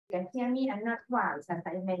can hear me, and not twice as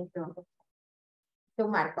I made to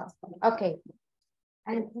Marco. Okay.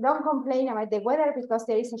 And don't complain about the weather because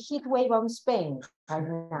there is a heat wave on Spain right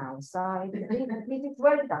now. So this is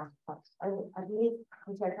welcome. At least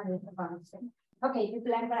we are coming from Spain. Okay,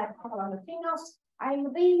 people are going to talk about neutrinos.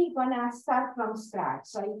 I'm really going to start from scratch.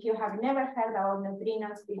 So if you have never heard about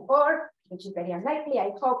neutrinos before, which is very unlikely, I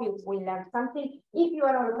hope you will learn something. If you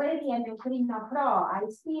are already a neutrino pro, I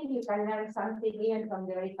see you can learn something even from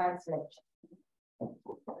the very first lecture.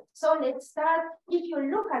 So let's start. If you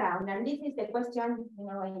look around, and this is the question, you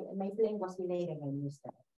know, my plane was delayed again.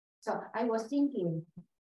 So I was thinking,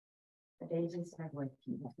 this is not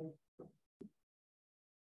working.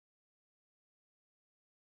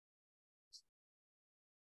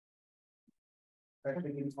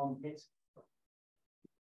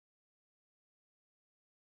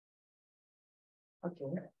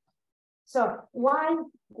 Okay. So why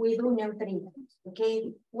we do neutrinos?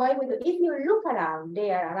 Okay, why we do? If you look around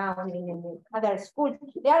in other schools,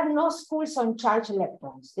 there are no schools on charged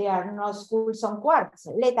electrons. There are no schools on quarks,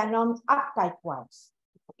 let alone uptight quarks.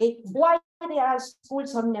 Okay, why there are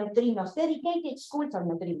schools on neutrinos, dedicated schools on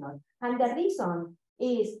neutrinos? And the reason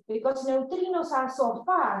is because neutrinos are so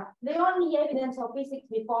far the only evidence of physics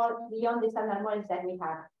beyond the standard models that we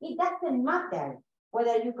have. It doesn't matter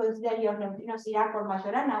whether you consider your neutrinos Dirac or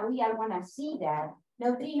Majorana, we are going to see that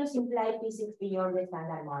neutrinos imply physics beyond the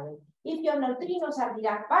standard model. If your neutrinos are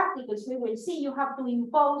Dirac particles, we will see you have to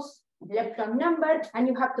impose lepton number and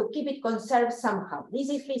you have to keep it conserved somehow. This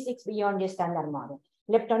is physics beyond the standard model.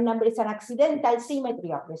 Lepton number is an accidental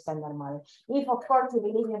symmetry of the standard model. If, of course, you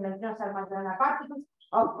believe your neutrinos are Majorana particles,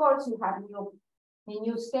 of course, you have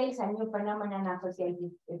new scales and new phenomena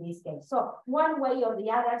associated with this case. So one way or the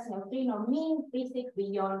other, neutrino means physics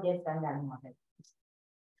beyond the standard model.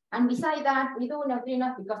 And besides that, we do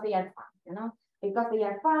neutrinos because they are fun, you know, because they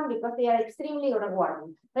are fun, because they are extremely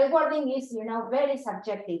rewarding. Rewarding is, you know, very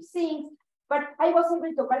subjective things, but I was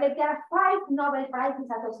able to collect, there are 5 Nobel Prizes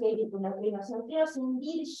associated to neutrinos. Neutrinos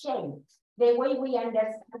indeed shape the way we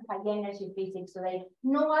understand high energy physics today.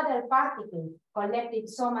 No other particle collected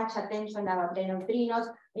so much attention about the neutrinos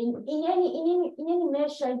in any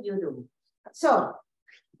measure you do. So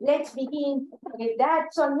let's begin with that.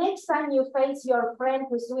 So next time you face your friend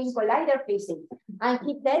who's doing collider physics and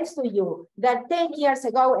he tells to you that 10 years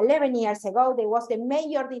ago, 11 years ago, there was the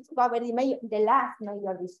major discovery, the last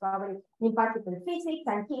major discovery in particle physics,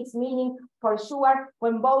 and he's meaning for sure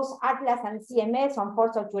when both Atlas and CMS on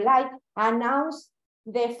 4th of July announced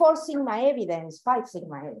the 4 sigma evidence, 5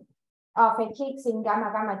 sigma evidence of a Higgs in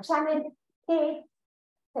gamma-gamma channel,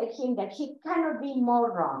 him that he cannot be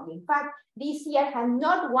more wrong. In fact, this year had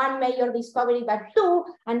not 1 major discovery, but 2,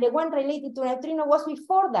 and the one related to neutrino was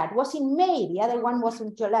before that, was in May. The other one was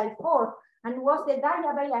on July 4th, and was the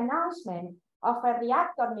diabase announcement of a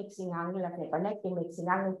reactor mixing angle, of a connecting mixing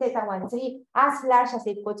angle, θ13, as large as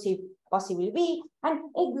it could possibly be, and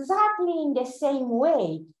exactly in the same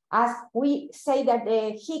way as we say that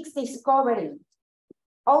the Higgs discovery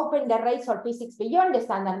open the race for physics beyond the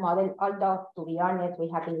standard model, although, to be honest, we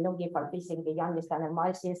have been looking for physics beyond the standard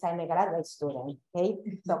model since I'm a graduate student, okay?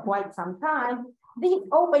 So quite some time. This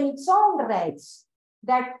opened its own race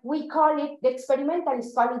that we call it, the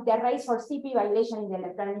experimentalists call it the race for CP violation in the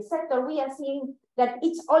electronic sector. We are seeing that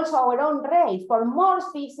it's also our own race for more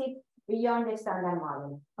physics beyond the standard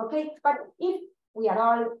model, okay? But if we are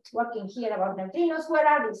all working here about neutrinos, where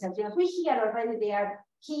are these neutrinos? We hear already they are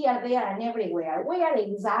here, there, and everywhere. Where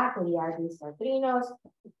exactly are these neutrinos?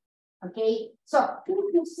 Okay, so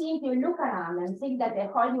if you simply look around and think that the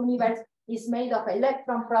whole universe is made of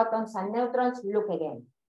electrons, protons, and neutrons, look again.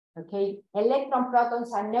 Okay, electrons,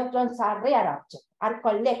 protons, and neutrons are rare objects, are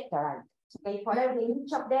collector objects. Okay, for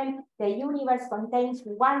each of them, the universe contains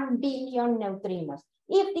 1 billion neutrinos.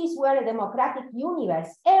 If this were a democratic universe,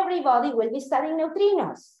 everybody will be studying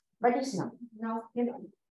neutrinos, but it's not. No, you know.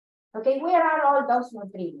 Okay, where are all those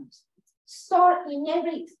neutrinos? Stored in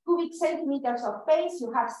every cubic centimeters of space,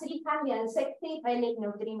 you have 360 relic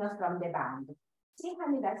neutrinos from the band.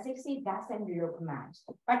 360 doesn't look much.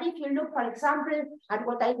 But if you look, for example, at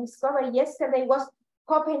what I discovered yesterday was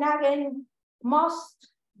Copenhagen most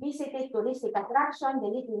visited touristic attraction, the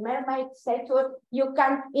Little Mermaid statue. You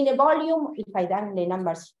can, in a volume, if I done the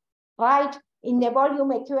numbers right, in the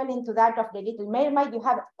volume equivalent to that of the Little Mermaid, you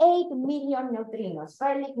have 8 million neutrinos,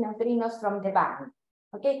 relic neutrinos from the band.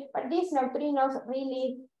 Okay, but these neutrinos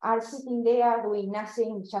really are sitting there doing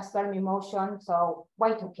nothing, just Fermi motion, so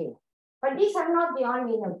quite okay. But these are not the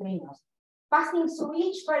only neutrinos. Passing through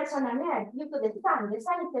each person on Earth due to the sun is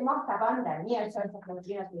the most abundant near source of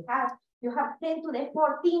neutrinos we have. You have 10 to the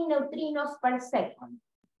 14 neutrinos per second.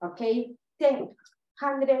 okay,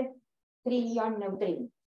 100 trillion neutrinos,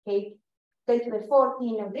 okay? 10 to the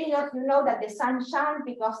 14 neutrinos. You know that the sun shines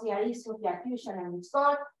because there is nuclear fusion and it's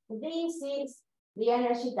cold. This is the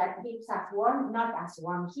energy that keeps us warm, not as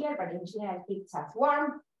warm here, but in general keeps us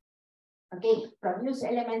warm. Okay, produce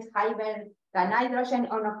elements higher than hydrogen,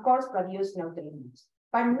 and of course produce neutrinos.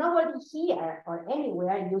 But nobody here or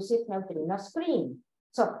anywhere uses neutrino screen.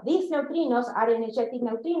 So these neutrinos are energetic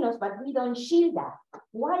neutrinos, but we don't shield that.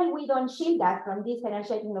 Why we don't shield that from these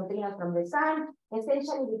energetic neutrinos from the sun?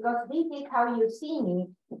 Essentially because this is how you see me.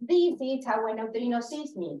 This is how a neutrino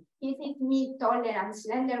sees me. This is me taller and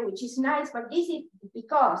slender, which is nice, but this is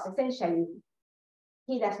because essentially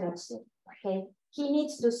he does not see, okay? He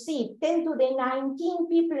needs to see 10 to the 19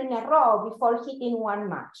 people in a row before hitting one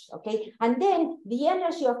match, okay? And then the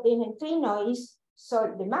energy of the neutrino is,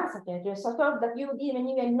 so the mass of the neutrino is so short that you didn't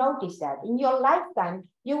even notice that. In your lifetime,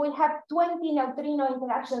 you will have 20 neutrino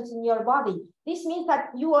interactions in your body. This means that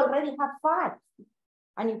you already have 5,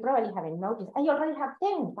 and you probably haven't noticed. I already have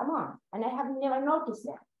 10, come on, and I have never noticed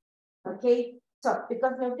that, okay? So,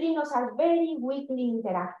 because neutrinos are very weakly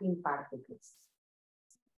interacting particles.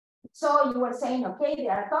 So you were saying, okay,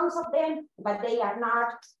 there are tons of them, but they are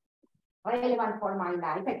not relevant for my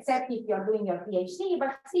life, except if you're doing your PhD,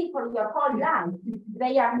 but still for your whole life,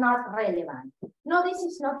 they are not relevant. No, this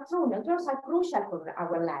is not true. Neutrinos are crucial for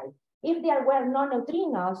our life. If there were no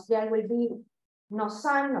neutrinos, there will be no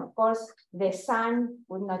sun. Of course, the sun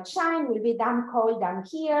would not shine, will be damn cold down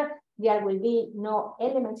here. There will be no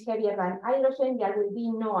elements heavier than hydrogen. There will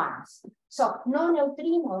be no ice. So no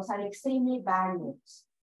neutrinos are extremely bad news.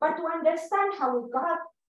 But to understand how we got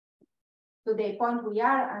to the point we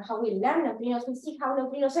are and how we learn neutrinos, we see how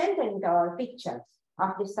neutrinos enter into our pictures of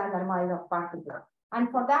the standard model of particles. And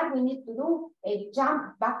for that, we need to do a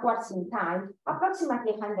jump backwards in time,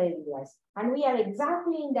 approximately 100 years. And we are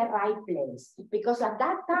exactly in the right place, because at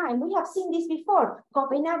that time, we have seen this before.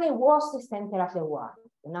 Copenhagen was the center of the world,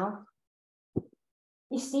 you know?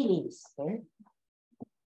 It still is, okay?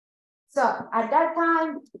 So at that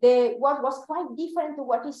time, the world was quite different to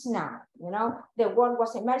what is now. You know, the world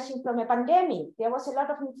was emerging from a pandemic. There was a lot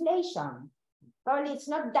of inflation. Probably it's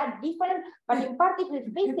not that different, but in particle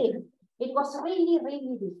physics, it was really,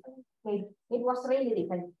 really different. Okay? It was really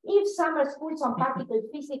different. If summer schools on particle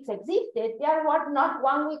physics existed, they were not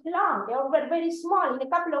 1 week long. They were very small. In a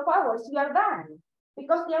couple of hours, you are done,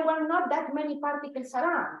 because there were not that many particles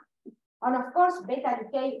around. And of course, beta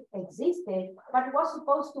decay existed, but it was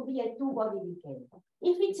supposed to be a two-body decay.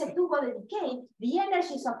 If it's a two-body decay, the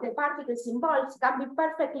energies of the particles involved can be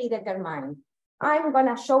perfectly determined. I'm going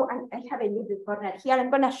to show, and I have a little corner here,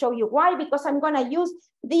 I'm going to show you why, because I'm going to use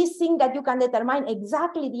this thing that you can determine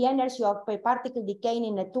exactly the energy of a particle decaying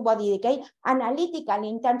in a two-body decay analytically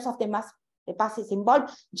in terms of the mass, the passes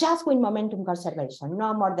involved, just with momentum conservation,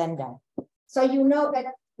 no more than that. So you know that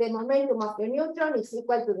the momentum of the neutron is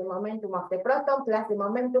equal to the momentum of the proton plus the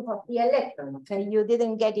momentum of the electron. Okay, you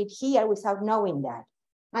didn't get it here without knowing that.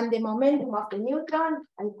 And the momentum of the neutron,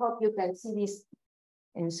 I hope you can see this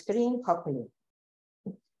in screen, hopefully.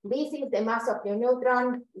 This is the mass of the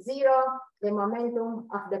neutron, 0. The momentum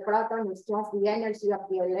of the proton is just the energy of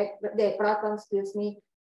the proton, excuse me,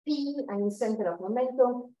 P, and in center of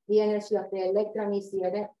momentum, the energy of the electron is the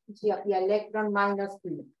energy of the electron minus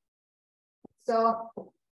P. So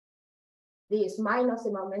this minus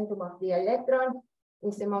the momentum of the electron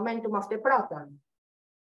is the momentum of the proton.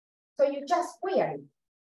 So you just square it.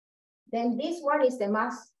 Then this one is the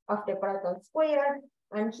mass of the proton squared.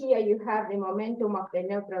 And here you have the momentum of the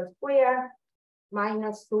neutron squared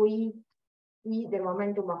minus 2e, the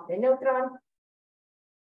momentum of the neutron,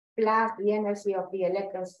 plus the energy of the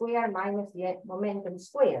electron squared minus the momentum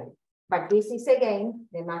squared. But this is again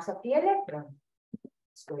the mass of the electron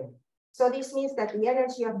squared. So this means that the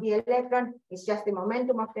energy of the electron is just the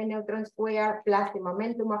momentum of the neutron squared plus the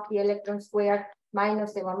momentum of the electron squared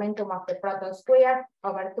minus the momentum of the proton squared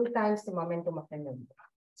over 2 times the momentum of the neutron.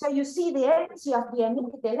 So you see the energy of the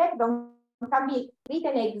emitted electron can be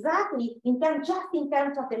written exactly just in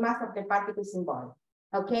terms of the mass of the particles involved,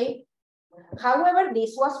 okay? However,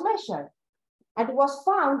 this was measured and was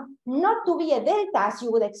found not to be a delta as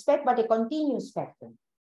you would expect, but a continuous spectrum.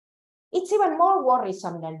 It's even more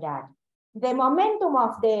worrisome than that. The momentum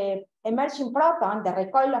of the emerging proton, the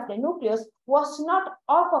recoil of the nucleus, was not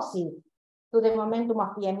opposite to the momentum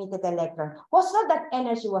of the emitted electron. Was not that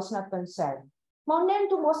energy was not conserved.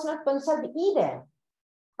 Momentum was not conserved either.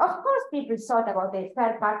 Of course, people thought about the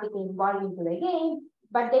third particle involved into the game,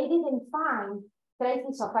 but they didn't find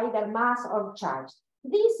traces of either mass or charge.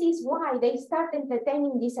 This is why they started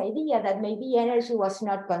entertaining this idea that maybe energy was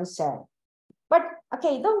not conserved. But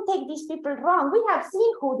Okay, don't take these people wrong. We have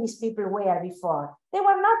seen who these people were before. They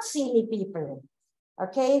were not silly people.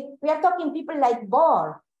 Okay, we are talking people like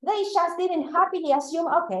Bohr. They just didn't happily assume,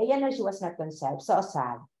 okay, energy was not conserved, so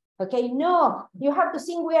sad. Okay, no, you have to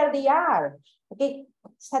think where they are. Okay,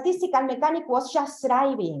 statistical mechanics was just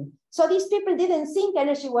thriving. So these people didn't think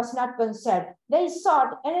energy was not conserved. They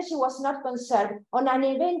thought energy was not conserved on an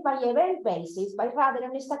event by event basis, but rather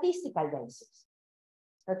on a statistical basis.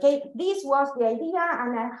 Okay, this was the idea,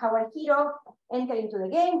 and our hero entered into the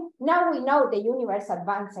game. Now we know the universe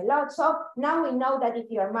advanced a lot. So now we know that if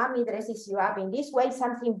your mommy dresses you up in this way,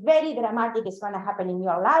 something very dramatic is going to happen in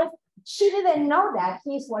your life. She didn't know that.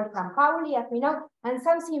 He's Wolfgang Pauli, as we know, and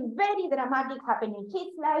something very dramatic happened in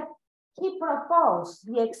his life. He proposed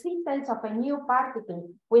the existence of a new particle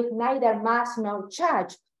with neither mass nor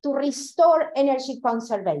charge to restore energy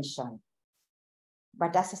conservation.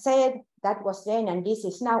 But as I said, that was then and this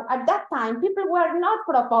is now. At that time, people were not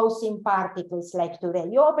proposing particles like today.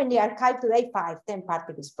 You open the archive today, 5, 10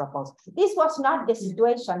 particles proposed. This was not the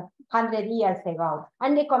situation 100 years ago.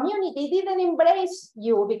 And the community didn't embrace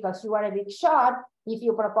you because you are a big shot. If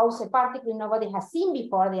you propose a particle nobody has seen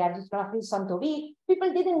before, they are just reason to be.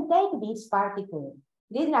 People didn't take this particle,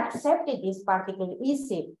 didn't accept this particle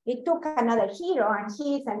easy. It took another hero, and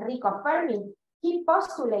he is Enrico Fermi. He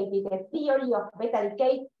postulated a theory of beta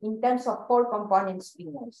decay in terms of 4 component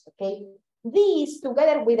spinors. Okay, these,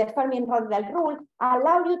 together with the Fermi-Rondel rule,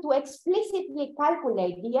 allow you to explicitly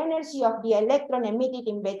calculate the energy of the electron emitted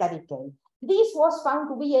in beta decay. This was found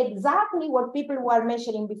to be exactly what people were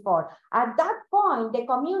measuring before. At that point, the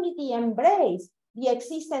community embraced the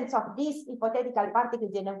existence of these hypothetical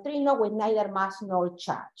particles, the neutrino, with neither mass nor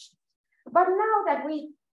charge. But now that we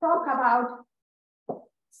talk about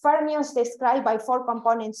fermions described by 4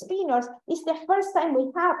 component spinors, it's the first time we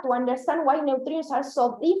have to understand why neutrinos are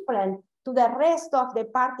so different to the rest of the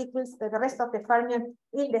particles, the rest of the fermions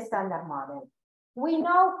in the standard model. We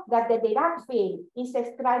know that the Dirac field is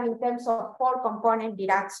described in terms of 4 component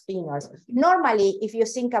Dirac spinors. Normally, if you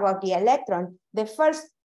think about the electron, the first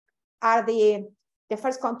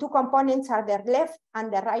 2 components are the left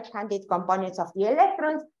and the right-handed components of the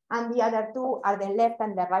electrons, and the other 2 are the left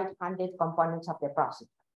and the right-handed components of the processor.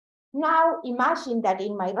 Now imagine that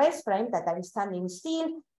in my rest frame that I'm standing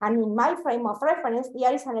still, and in my frame of reference,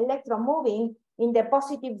 there is an electron moving in the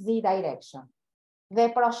positive z direction. The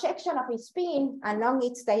projection of its spin along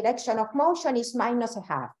its direction of motion is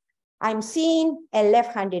 -1/2. I'm seeing a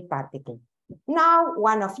left-handed particle. Now,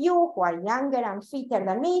 one of you who are younger and fitter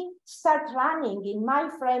than me start running in my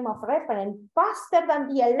frame of reference faster than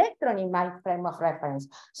the electron in my frame of reference.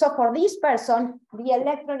 So for this person, the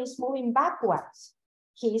electron is moving backwards.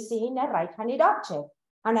 He's seeing a right-handed object.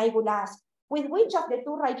 And I would ask, with which of the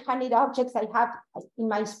 2 right-handed objects I have in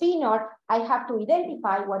my spinor, I have to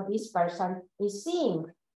identify what this person is seeing?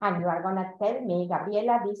 And you are going to tell me,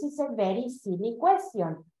 Gabriela, this is a very silly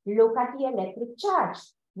question. Look at the electric charge.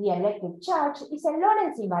 The electric charge is a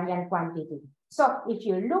Lorentz invariant quantity. So if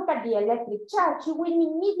you look at the electric charge, you will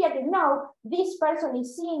immediately know this person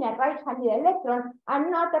is seeing a right-handed electron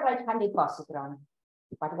and not a right-handed positron.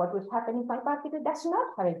 But what will happen if my particle does not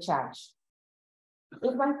have a charge?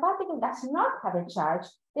 If my particle does not have a charge,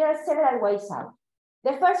 there are several ways out.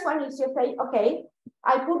 The first one is you say, okay,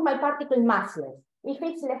 I put my particle massless. If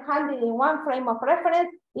it's left-handed in one frame of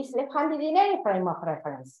reference, it's left-handed in any frame of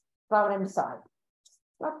reference. Problem solved.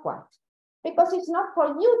 Not quite. Because it's not for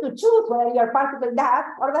you to choose whether your particle does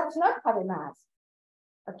or does not have a mass.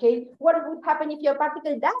 Okay, what would happen if your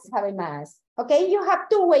particle does have a mass? Okay, you have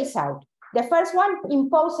 2 ways out. The first one,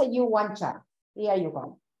 impose a U1 charge. Here you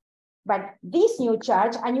go. But this new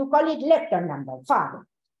charge, and you call it lepton number, fine.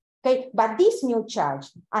 Okay, but this new charge,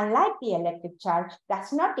 unlike the electric charge,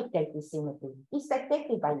 does not dictate the symmetry. It's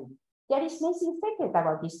dictated by you. There is nothing secret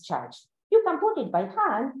about this charge. You can put it by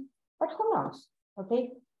hand, but who knows?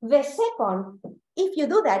 Okay. The second, if you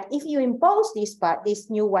do that, if you impose this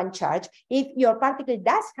new 1 charge, if your particle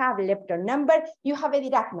does have a lepton number, you have a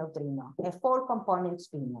Dirac neutrino, a 4 component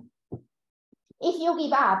spinor. If you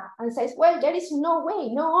give up and says, well, there is no way,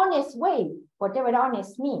 no honest way, whatever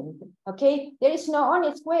honest means, okay? There is no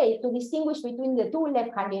honest way to distinguish between the 2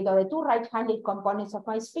 left-handed or the 2 right-handed components of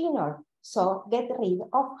my spinor. So get rid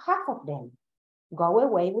of half of them. Go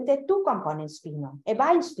away with the 2 component spinor, a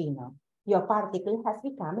bi-spinor. Your particle has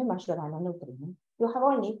become a Majorana neutrino. You have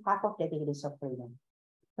only half of the degrees of freedom.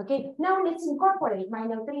 Okay, now let's incorporate my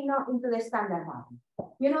neutrino into the standard model.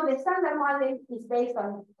 You know, the standard model is based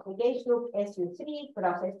on the gauge group SU3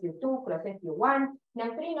 cross SU2 cross SU1.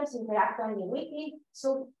 Neutrinos interact only weakly,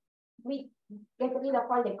 so we get rid of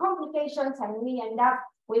all the complications and we end up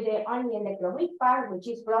with the only electroweak part, which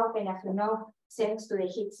is broken, as you know, thanks to the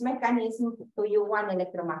Higgs mechanism to U1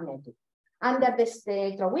 electromagnetic. Under the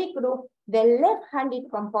electroweak group, the left-handed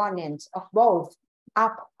components of both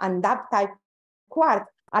up and up type quark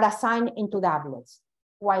are assigned into doublets,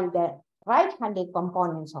 while the right-handed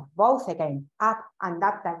components of both, again, up and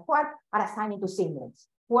up type quark are assigned into singlets.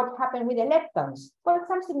 What happened with the leptons? Well,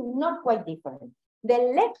 something not quite different. The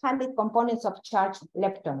left-handed components of charged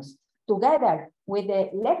leptons, together with the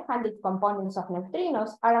left-handed components of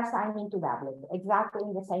neutrinos, are assigned into doublets, exactly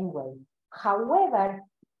in the same way. However,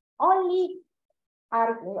 only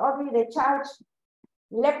the charged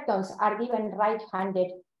leptons are given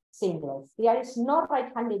right-handed singlets. There is no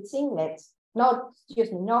right-handed singlets, no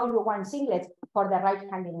U1 singlets for the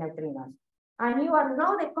right-handed neutrinos. And you all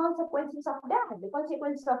know the consequences of that. The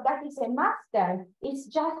consequence of that is a mass term. It's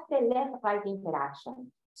just the left-right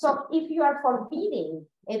interaction. So if you are forbidding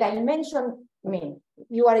a dimension,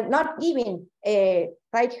 you are not giving a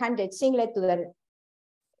right-handed singlet to the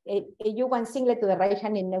a U1 singlet to the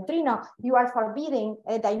right-handed neutrino, you are forbidding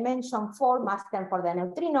a dimension 4 mass term for the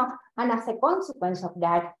neutrino, and as a consequence of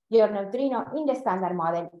that, your neutrino in the standard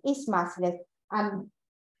model is massless and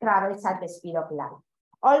travels at the speed of light.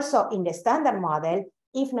 Also, in the standard model,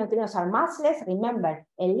 if neutrinos are massless, remember,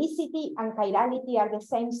 helicity and chirality are the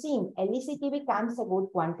same thing. Helicity becomes a good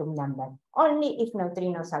quantum number, only if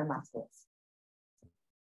neutrinos are massless.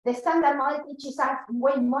 The standard model teaches us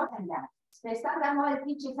way more than that. The standard model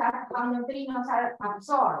teaches us how neutrinos are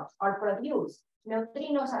absorbed or produced.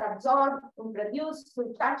 Neutrinos are absorbed and produced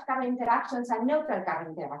through charge current interactions and neutral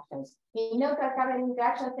current interactions. In neutral current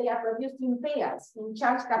interactions, they are produced in pairs. In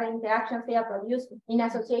charge current interactions, they are produced in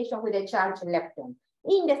association with a charged lepton.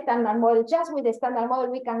 In the standard model, just with the standard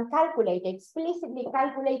model, we can explicitly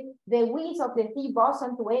calculate the width of the Z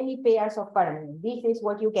boson to any pairs of Fermi. This is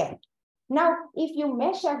what you get. Now, if you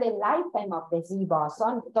measure the lifetime of the Z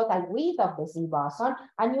boson, total width of the Z boson,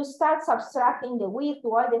 and you start subtracting the width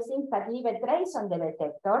to all the things that leave a trace on the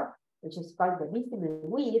detector, which is called the visible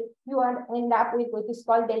width, you end up with what is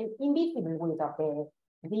called the invisible width of the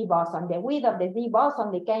Z boson. The width of the Z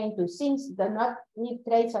boson decaying to things do not leave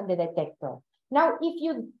trace on the detector. Now, if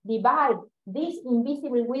you divide this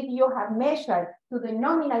invisible width you have measured to the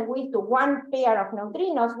nominal width to one pair of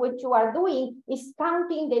neutrinos, what you are doing is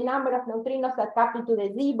counting the number of neutrinos that happen to the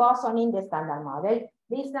Z boson in the standard model.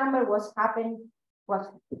 This number was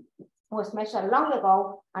measured long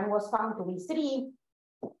ago and was found to be 3.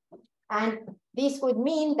 And this would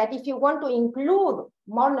mean that if you want to include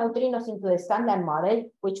more neutrinos into the standard model,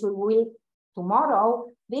 which we will tomorrow,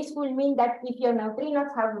 this will mean that if your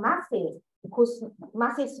neutrinos have masses whose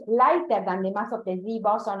mass is lighter than the mass of the Z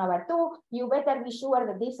boson over 2, you better be sure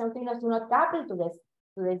that these neutrinos do not couple to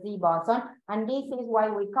the Z boson, and this is why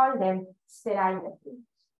we call them sterile neutrinos.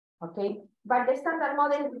 Okay, but the standard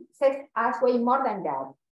model says us way more than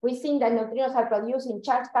that. We think that neutrinos are produced in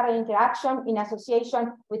charge current interaction in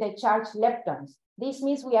association with a charged leptons. This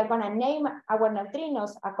means we are going to name our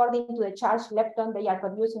neutrinos according to the charged lepton they are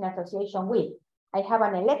produced in association with. I have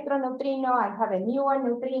an electron neutrino, I have a muon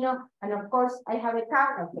neutrino, and of course, I have a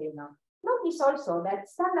tau neutrino. Notice also that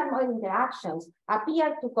standard model interactions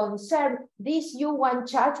appear to conserve this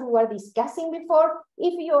U1 charge we were discussing before.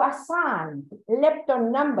 If you assign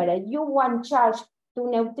lepton number, a U1 charge to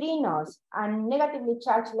neutrinos and negatively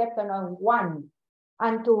charged lepton on 1,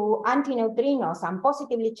 and to antineutrinos and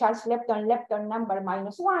positively charged lepton number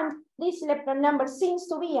 -1, this lepton number seems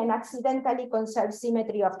to be an accidentally conserved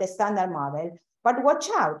symmetry of the standard model. But watch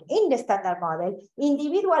out, in the standard model,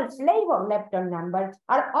 individual flavor lepton numbers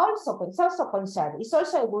are also conserved. It's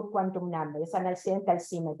also a good quantum number. It's an accidental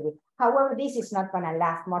symmetry. However, this is not going to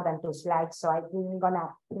last more than 2 slides, so I'm going to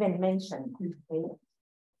even mention it. Okay?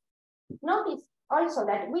 Notice also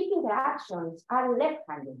that weak interactions are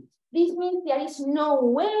left-handed. This means there is no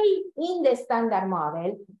way in the standard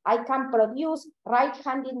model I can produce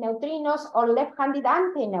right-handed neutrinos or left-handed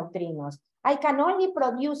antineutrinos. I can only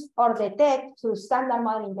produce or detect through standard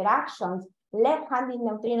model interactions left-handed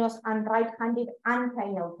neutrinos and right-handed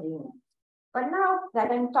antineutrinos. But now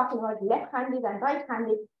that I'm talking about left-handed and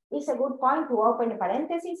right-handed, it's a good point to open a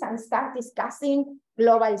parenthesis and start discussing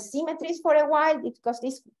global symmetries for a while, because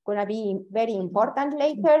this is going to be very important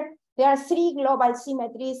later. There are 3 global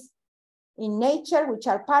symmetries in nature, which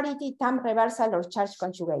are parity, time reversal, or charge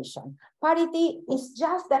conjugation. Parity is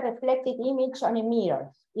just the reflected image on a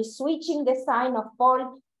mirror. It's switching the sign of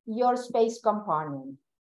all your space component.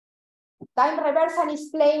 Time reversal is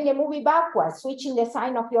playing a movie backwards, switching the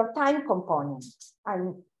sign of your time component.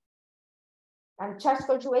 And charge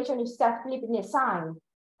conjugation is just flipping the sign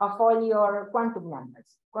of all your quantum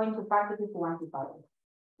numbers, going to parity to antiparity.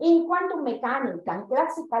 In quantum mechanics and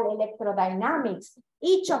classical electrodynamics,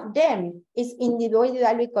 each of them is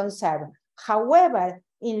individually conserved. However,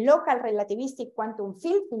 in local relativistic quantum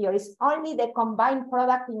field theories, only the combined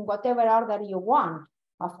product in whatever order you want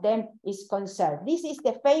of them is conserved. This is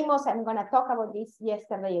the famous, I'm going to talk about this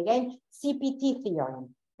yesterday again, CPT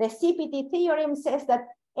theorem. The CPT theorem says that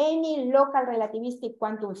any local relativistic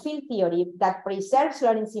quantum field theory that preserves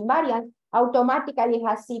Lorentz invariance automatically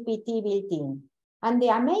has CPT built in. And the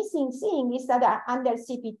amazing thing is that under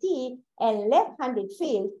CPT, a left-handed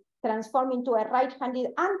field transforms into a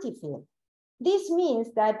right-handed antifield. This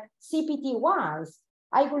means that CPT-wise,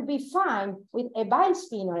 I will be fine with a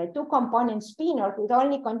bi-spinor, a two-component spinor with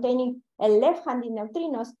only containing a left-handed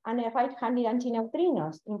neutrinos and a right-handed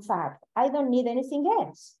antineutrinos. In fact, I don't need anything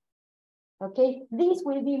else. Okay, this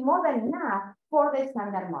will be more than enough for the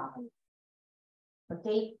standard model.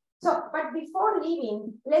 Okay, so, but before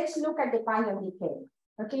leaving, let's look at the pion decay.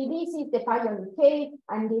 Okay, this is the pion decay,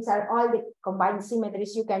 and these are all the combined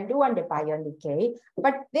symmetries you can do on the pion decay.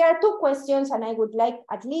 But there are two questions, and I would like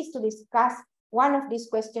at least to discuss one of these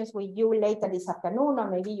questions with you later this afternoon, or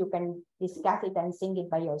maybe you can discuss it and think it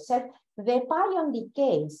by yourself. The pion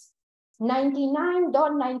decays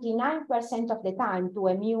 99.99% of the time to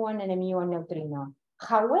a muon and a muon neutrino.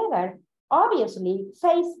 However, obviously,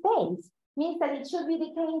 phase space means that it should be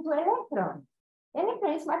decaying to electron.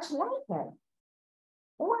 Electron is much lighter.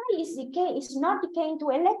 Why is decay? It's not decaying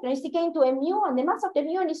to electron, it's decaying to a muon. The mass of the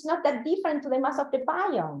muon is not that different to the mass of the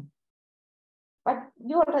pion. But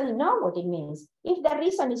you already know what it means. If the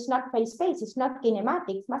reason is not phase space, it's not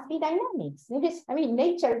kinematics, must be dynamics. I mean,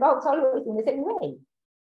 nature goes always in the same way.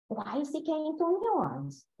 Why is decaying to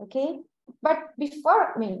muons? Okay, but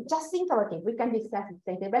before, I mean, just think about it. We can discuss it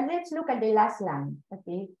later, but let's look at the last line.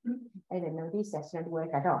 Okay, I don't know, this does not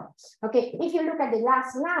work at all. Okay, if you look at the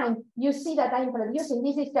last line, you see that I'm producing,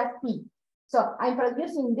 this is just P. So I'm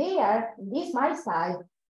producing there, this my side,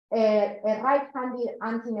 a right-handed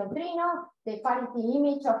antineutrino. The parity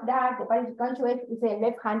image of that, the parity conjugate is a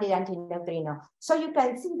left-handed antineutrino. So you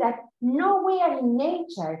can see that nowhere in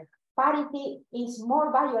nature parity is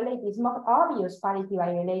more violated, is more obvious parity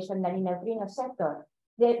violation than in neutrino sector.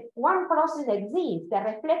 The one process exists, the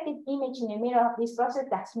reflected image in a mirror of this process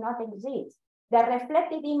does not exist. The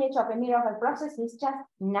reflected image of a mirror of a process is just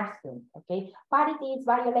nothing, okay? Parity is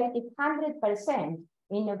violated 100%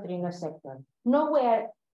 in neutrino sector. Nowhere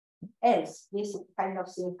else this kind of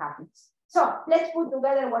thing happens. So let's put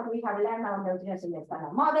together what we have learned on neutrinos in the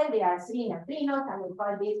standard model. There are 3 neutrinos, and we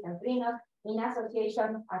call these neutrinos in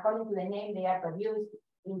association, according to the name, they are produced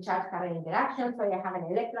in charge current interactions. So you have an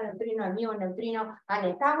electron neutrino, a muon neutrino, and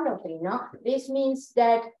a tau neutrino. This means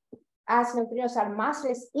that as neutrinos are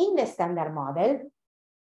massless in the standard model,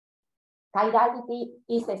 chirality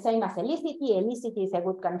is the same as helicity. Helicity is a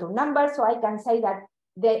good quantum number. So I can say that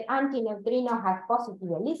the antineutrino has positive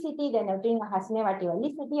helicity, the neutrino has negative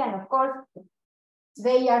helicity, and of course,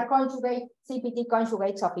 they are conjugate, CPT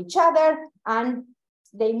conjugates of each other, and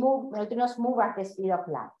they move, neutrinos move at the speed of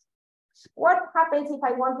light. What happens if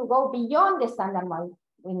I want to go beyond the standard model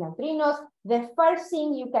with neutrinos? The first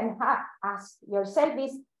thing you can ask yourself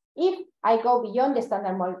is, if I go beyond the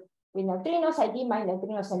standard model with neutrinos, I give my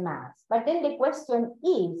neutrinos a mass. But then the question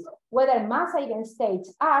is whether mass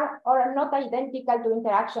eigenstates are or are not identical to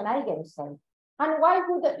interaction eigenstates. And why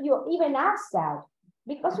would you even ask that?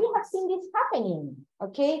 Because we have seen this happening,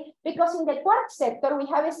 okay? Because in the quark sector, we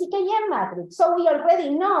have a CKM matrix. So we already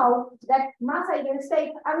know that mass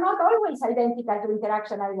eigenstates are not always identical to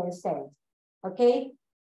interaction eigenstates, okay?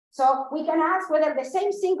 So we can ask whether the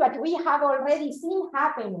same thing that we have already seen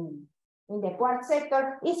happening in the quark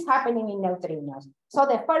sector is happening in neutrinos. So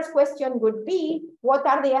the first question would be, what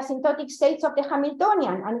are the asymptotic states of the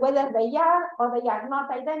Hamiltonian, and whether they are or they are not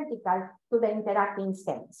identical to the interacting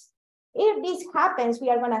states. If this happens, we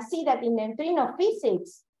are going to see that in neutrino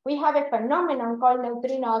physics, we have a phenomenon called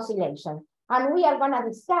neutrino oscillation. And we are going to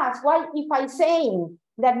discuss why, if I'm saying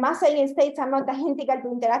that mass eigenstates are not identical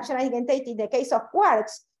to interaction eigenstates in the case of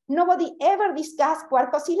quarks, nobody ever discussed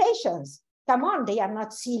quark oscillations. Come on, they are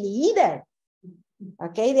not silly either.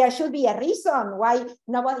 Okay, there should be a reason why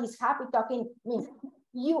nobody is happy talking. I mean,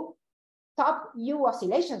 top U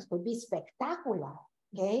oscillations could be spectacular.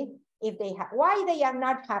 Okay, if they have, why they are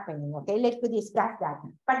not happening. Okay, let's discuss that.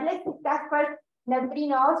 But let's discuss first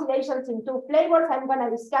neutrino oscillations in 2 flavors. I'm going to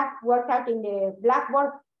discuss, work out in the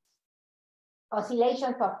blackboard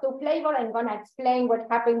oscillations of two flavors. I'm going to explain what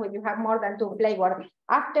happens when you have more than two flavors.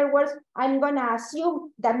 Afterwards, I'm going to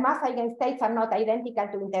assume that mass eigenstates are not identical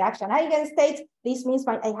to interaction eigenstates. This means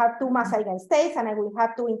I have two mass eigenstates, and I will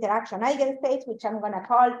have two interaction eigenstates, which I'm going to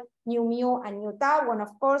call nu mu and nu tau. And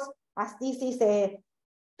of course, as this is a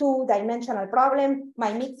two-dimensional problem,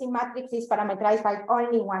 my mixing matrix is parameterized by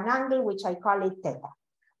only one angle, which I call it theta.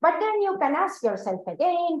 But then you can ask yourself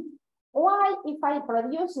again, why, if I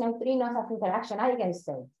produce neutrinos as interaction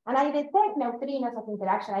eigenstates and I detect neutrinos as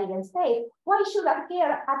interaction eigenstates, why should I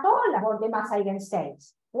care at all about the mass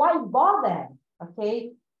eigenstates? Why bother?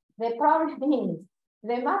 Okay, the problem is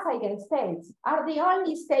the mass eigenstates are the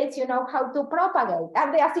only states you know how to propagate,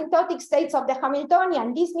 are the asymptotic states of the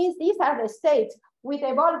Hamiltonian. This means these are the states which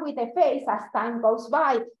evolve with a phase as time goes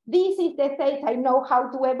by. This is the state I know how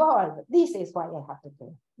to evolve. This is why I have to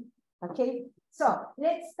do. Okay, so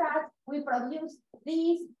let's start. We produce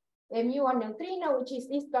this muon neutrino, which is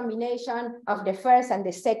this combination of the first and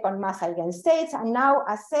the second mass eigenstates. And now,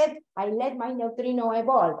 as said, I let my neutrino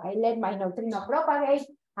evolve. I let my neutrino propagate,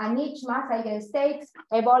 and each mass eigenstate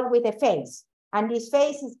evolve with a phase. And this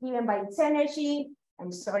phase is given by its energy.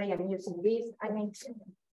 I'm sorry, I'm using this.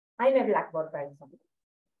 I'm a blackboard person.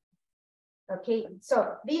 Okay,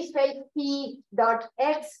 so this phase P dot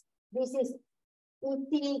X, this is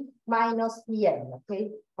Et minus EL,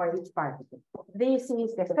 okay, for each particle. This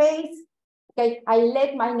is the phase. Okay, I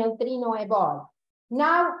let my neutrino evolve.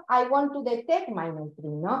 Now I want to detect my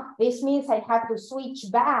neutrino. This means I have to switch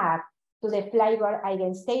back to the flavor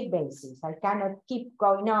eigenstate basis. I cannot keep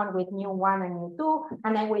going on with mu1 and mu2,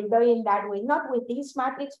 and I will do that with not with this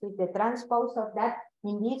matrix, with the transpose of that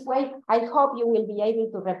in this way. I hope you will be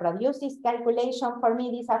able to reproduce this calculation for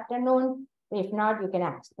me this afternoon. If not, you can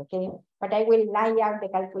ask, okay? But I will lay out the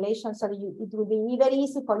calculation so that it will be very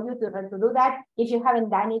easy for you to do that if you haven't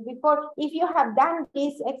done it before. If you have done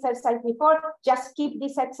this exercise before, just keep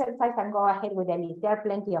this exercise and go ahead with it. There are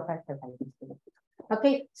plenty of exercises.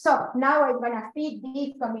 Okay, so now I'm going to feed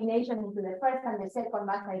this combination into the first and the second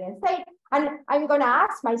mass eigenstate, and I'm going to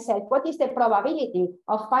ask myself, what is the probability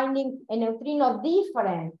of finding a neutrino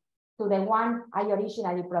different to the one I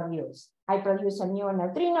originally produced? I produce a new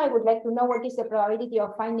neutrino. I would like to know what is the probability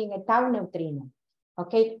of finding a tau neutrino.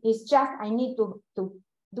 Okay, it's just I need to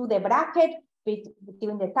do the bracket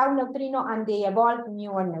between the tau neutrino and the evolved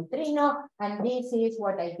muon neutrino, and this is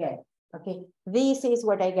what I get. Okay, this is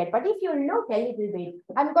what I get. But if you look a little bit,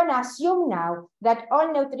 I'm going to assume now that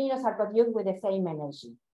all neutrinos are produced with the same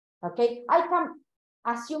energy. Okay, I can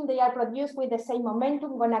assume they are produced with the same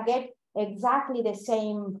momentum, going to get exactly the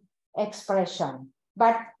same expression.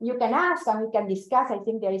 But you can ask and we can discuss. I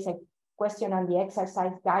think there is a question on the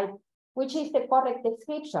exercise guide, which is the correct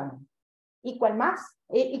description. Equal mass,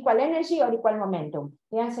 equal energy, or equal momentum?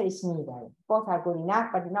 The answer is neither. Both are good enough,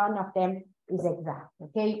 but none of them is exact.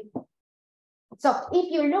 Okay. So if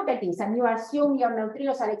you look at this and you assume your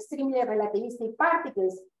neutrinos are extremely relativistic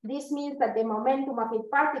particles, this means that the momentum of a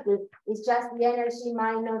particle is just the energy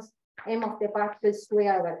minus m of the particle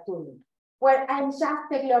squared over 2. Well, I'm just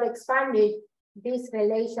Taylor expanded this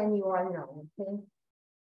relation you all know. Okay?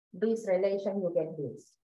 This relation, you get this.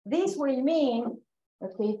 This will mean,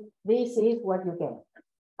 okay, this is what you get.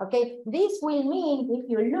 Okay, this will mean, if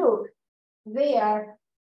you look there,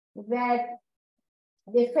 that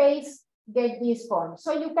the phase get this form.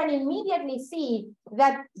 So you can immediately see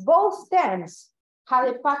that both terms have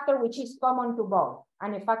a factor which is common to both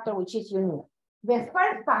and a factor which is unique. The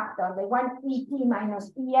first factor, the one Et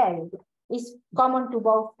minus EL, is common to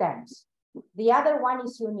both terms. The other one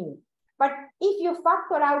is unique. But if you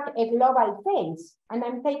factor out a global phase, and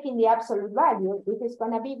I'm taking the absolute value, it is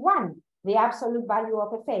going to be 1. The absolute value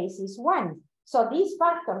of a phase is 1. So this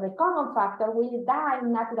factor, the common factor, will die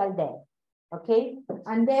natural death. Okay,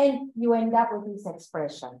 and then you end up with this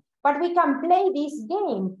expression. But we can play this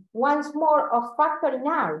game once more of factoring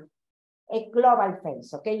out a global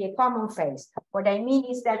phase, okay, a common phase. What I mean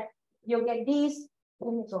is that you get this.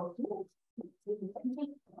 Let me go here.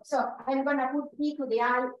 So I'm going to put e to the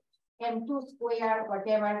I m2 squared,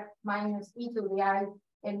 whatever, minus e to the I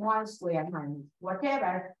m1 squared minus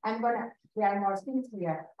whatever. I'm going to, there are more things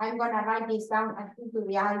here. I'm going to write this down as e to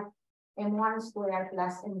the I m1 squared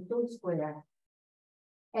plus m2 squared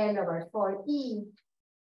L over 4e.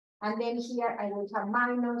 And then here I will have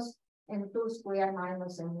minus m2 squared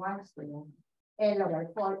minus m1 squared L over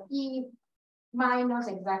 4e minus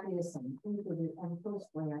exactly the same, e to the m2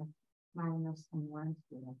 squared minus m1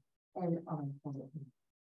 squared L over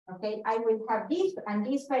 4e. Okay, I will have this, and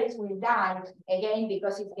this phase will die again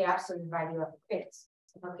because it's the absolute value of the phase.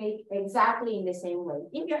 Okay, exactly in the same way.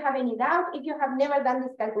 If you have any doubt, if you have never done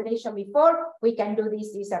this calculation before, we can do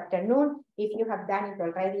this afternoon. If you have done it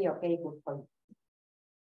already, okay, good for you.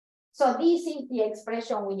 So this is the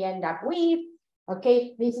expression we end up with.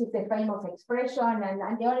 Okay, this is the famous expression,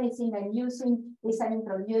 and the only thing I'm using is I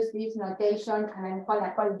introduce this notation, and I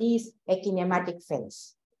call this a kinematic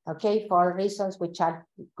phase. Okay, for reasons which are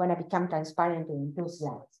going to become transparent in 2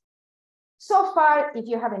 slides. So far, if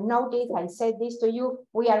you haven't noticed, I said this to you,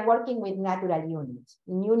 we are working with natural units.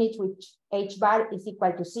 In units which h bar is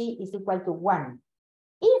equal to c is equal to 1.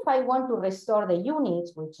 If I want to restore the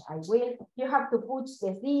units, which I will, you have to put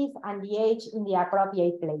the c and the h in the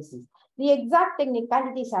appropriate places. The exact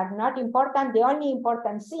technicalities are not important. The only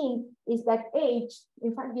important thing is that h,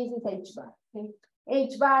 in fact, this is h bar. Okay?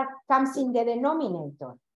 H bar comes in the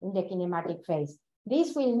denominator in the kinematic phase.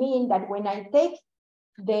 This will mean that when I take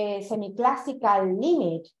the semi-classical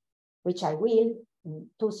limit, which I will in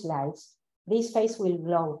 2 slides, this phase will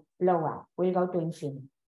blow up, will go to infinity.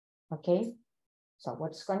 Okay? So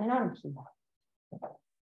what's going on here?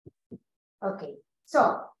 Okay,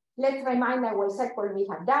 so let's remind our circle we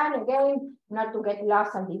have done again, not to get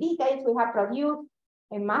lost on the details. We have produced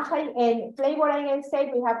a flavor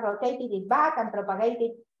eigenstate. We have rotated it back and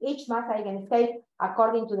propagated each mass eigenstate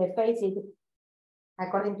according to the phases,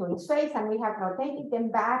 according to its phase, and we have rotated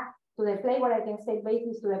them back to the flavor eigenstate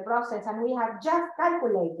basis to the process, and we have just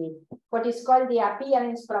calculated what is called the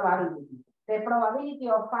appearance probability. The probability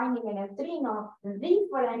of finding a neutrino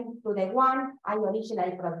different to the one I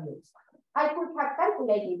originally produced. I could have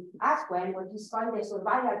calculated as well what is called the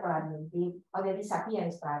survival probability or the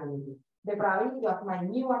disappearance probability. The probability of my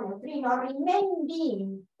muon neutrino remaining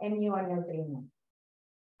being a muon neutrino.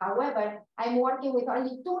 However, I'm working with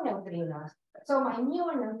only 2 neutrinos. So my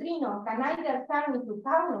muon neutrino can either turn into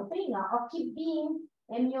tau neutrino or keep being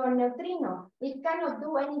a muon neutrino. It cannot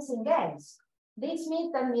do anything else. This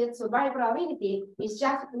means that the survival probability is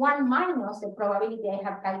just 1 minus the probability I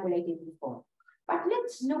have calculated before. But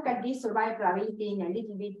let's look at this survival probability in a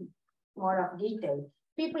little bit more of detail.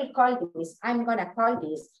 People call this, I'm going to call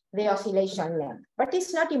this the oscillation length. But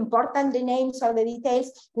it's not important, the names or the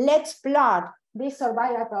details. Let's plot this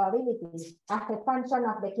survival probability as a function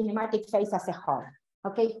of the kinematic phase as a whole.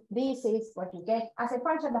 Okay, this is what you get as a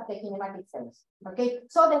function of the kinematic phase. Okay,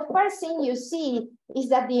 so the first thing you see is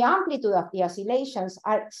that the amplitude of the oscillations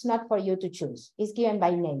is not for you to choose. It's given by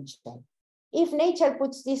nature. If nature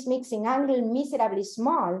puts this mixing angle miserably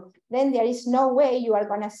small, then there is no way you are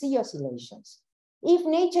going to see oscillations. If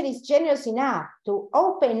nature is generous enough to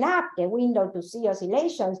open up the window to see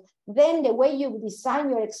oscillations, then the way you design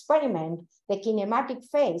your experiment, the kinematic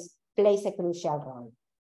phase, plays a crucial role.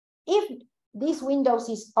 If this window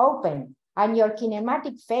is open and your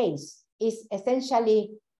kinematic phase is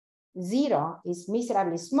essentially 0, is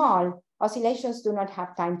miserably small, oscillations do not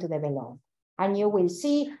have time to develop. And you will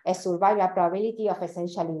see a survival probability of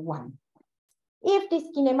essentially 1. If this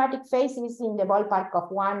kinematic phase is in the ballpark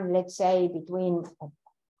of 1, let's say between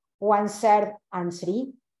 1/3 and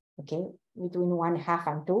 3, okay, between 1/2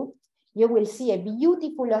 and 2, you will see a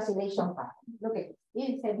beautiful oscillation pattern. Look at it,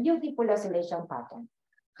 it's a beautiful oscillation pattern.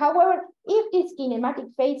 However, if this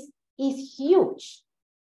kinematic phase is huge,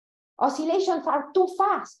 oscillations are too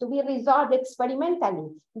fast to be resolved experimentally.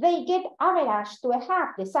 They get averaged to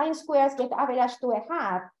 1/2. The sine squares get averaged to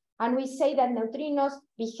 1/2. And we say that neutrinos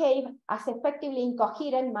behave as effectively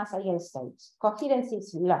incoherent mass eigenstates. Coherence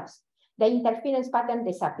is lost. The interference pattern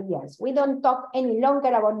disappears. We don't talk any longer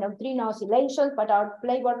about neutrino oscillations, but about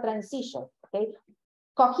flavor transition. Okay?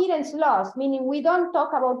 Coherence lost, meaning we don't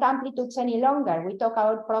talk about amplitudes any longer. We talk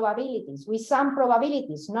about probabilities. We sum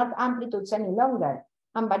probabilities, not amplitudes any longer.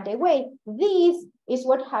 And by the way, this is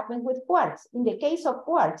what happens with quarks. In the case of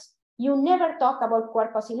quarks, you never talk about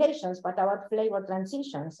quark oscillations, but about flavor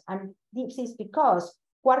transitions. And this is because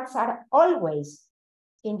quarks are always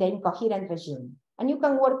in the incoherent regime. And you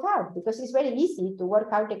can work out, because it's very easy to work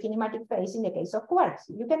out the kinematic phase in the case of quarks.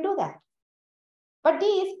 You can do that. But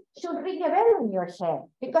this should ring a bell in your head,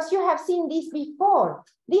 because you have seen this before.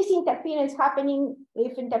 This interference happening,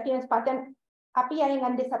 if interference pattern appearing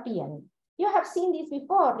and disappearing. You have seen this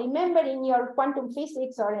before. Remember in your quantum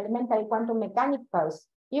physics or elementary quantum mechanics course,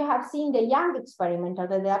 you have seen the Young experiment or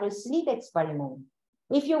the double slit experiment.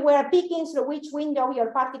 If you were picking through which window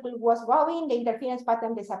your particle was going, the interference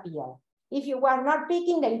pattern disappeared. If you were not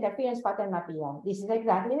picking, the interference pattern appeared. This is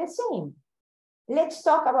exactly the same. Let's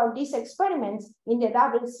talk about these experiments in the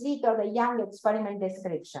double slit or the Young experiment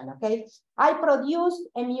description, okay? I produced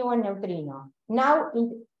a muon neutrino. Now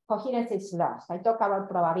coherence is lost. I talk about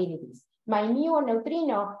probabilities. my new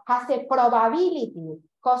neutrino has a probability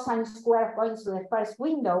cosine square of going to the first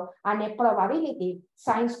window and a probability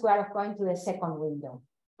sine square of going to the second window.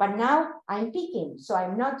 But now I'm picking, so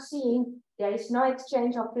I'm not seeing there is no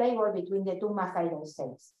exchange of flavor between the two mass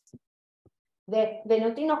eigenstates. The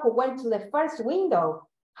neutrino who went to the first window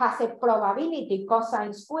has a probability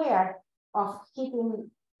cosine square of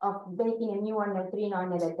making a new neutrino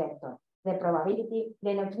in a detector. The probability,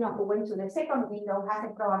 the neutrino who went to the second window has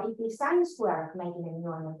a probability sine square of making a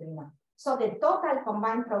new neutrino. So the total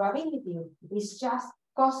combined probability is just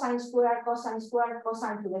cosine square, cosine square,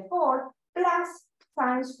 cosine to the 4, plus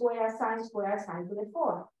sine square, sine square, sine to the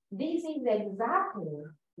 4. This is exactly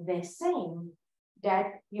the same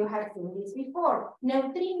that you have seen this before.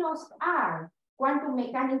 Neutrinos are quantum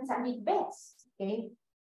mechanics at its best, okay?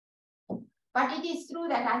 But it is true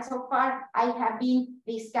that so far I have been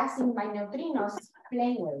discussing my neutrinos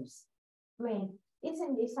plane waves. I mean,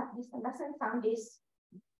 doesn't sound this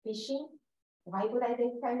fishy? Why would I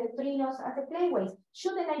describe neutrinos as a plane wave?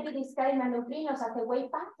 Shouldn't I be describing my neutrinos as a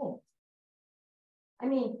wave packet? I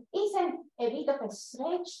mean, isn't a bit of a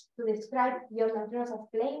stretch to describe your neutrinos as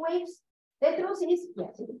plane waves? The truth is,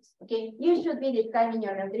 yes, it is. Okay, you should be describing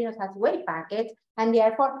your neutrinos as wave packets, and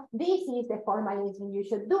therefore, this is the formalism you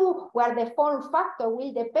should do, where the form factor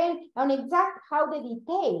will depend on exactly how the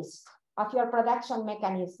details of your production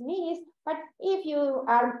mechanism is. But if you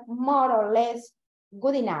are more or less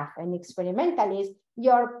good enough and experimentalist,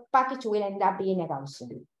 your package will end up being a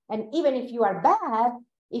Gaussian. And even if you are bad,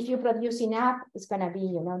 if you produce enough, it's going to be,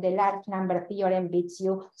 you know, the large number theorem beats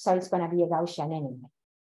you, so it's going to be a Gaussian anyway.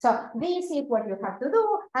 So this is what you have to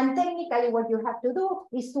do, and technically what you have to do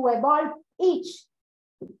is to evolve each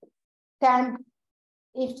term,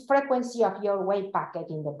 each frequency of your wave packet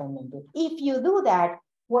independently. If you do that,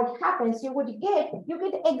 what happens, you get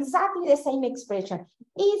exactly the same expression.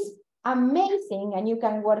 It's amazing, and you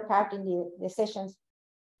can work out in the sessions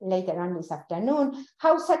later on this afternoon,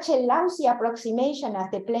 how such a lousy approximation as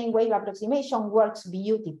the plane wave approximation works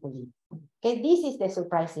beautifully. Okay, this is the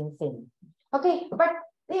surprising thing. Okay, but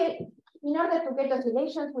in order to get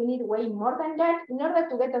oscillations, we need way more than that. In order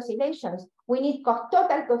to get oscillations, we need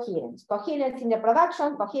total coherence. Coherence in the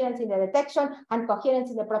production, coherence in the detection, and coherence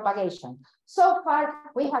in the propagation. So far,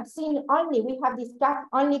 we have discussed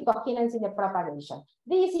only coherence in the propagation.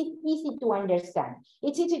 This is easy to understand.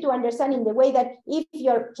 It's easy to understand in the way that if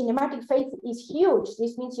your kinematic phase is huge,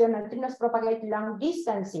 this means your neutrinos propagate long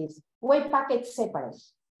distances, wave packets separate.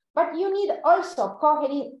 But you need also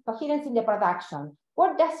coherence in the production.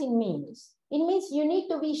 What does it mean? It means you need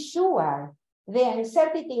to be sure the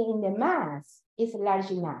uncertainty in the mass is large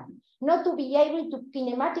enough, not to be able to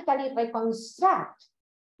kinematically reconstruct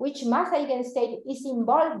which mass eigenstate is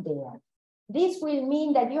involved there. This will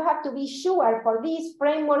mean that you have to be sure for this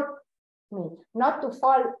framework not to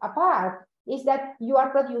fall apart, is that you are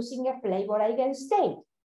producing a flavor eigenstate.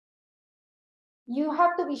 You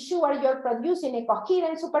have to be sure you're producing a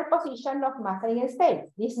coherent superposition of mass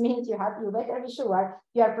eigenstates. This means you better be sure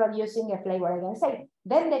you are producing a flavor eigenstate.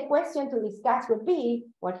 Then the question to discuss would be,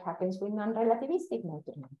 what happens with non-relativistic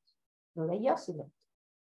neutrinos? Do they oscillate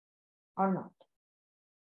or not?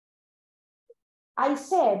 I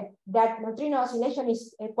said that neutrino oscillation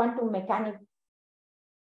is a quantum mechanic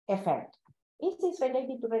effect. Is this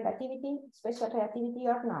related to relativity, special relativity,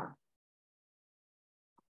 or not?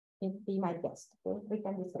 It'd be my guess. Okay? We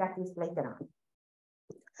can discuss this later on.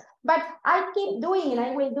 But I keep doing, and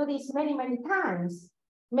I will do this many, many times,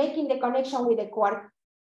 making the connection with the quarks.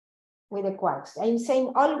 I'm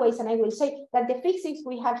saying always, and I will say that the physics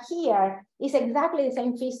we have here is exactly the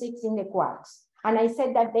same physics in the quarks. And I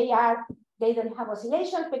said that they don't have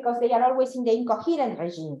oscillations because they are always in the incoherent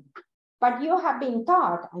regime. But you have been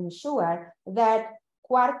taught, I'm sure, that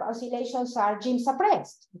quark oscillations are gene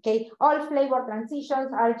suppressed. Okay, all flavor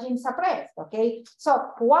transitions are gene suppressed. Okay,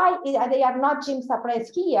 so why they are not gene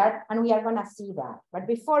suppressed here? And we are going to see that. But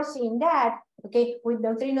before seeing that, okay, with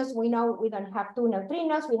neutrinos, we know we don't have 2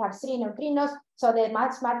 neutrinos, we have 3 neutrinos. So the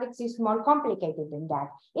mass matrix is more complicated than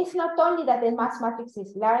that. It's not only that the mass matrix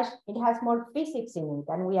is large, it has more physics in it,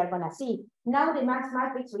 and we are going to see. Now the mass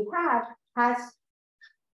matrix we have has,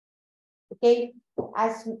 okay,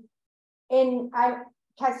 has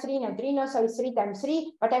 3 neutrinos, so it's 3 times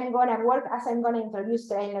 3, but I'm going to work as I'm going to introduce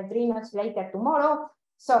the neutrinos later tomorrow.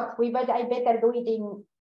 So I better do it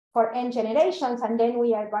for n generations, and then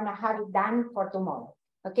we are going to have it done for tomorrow.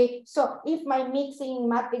 Okay, so if my mixing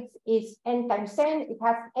matrix is n times n, it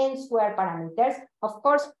has n square parameters. Of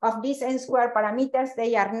course, of these n square parameters,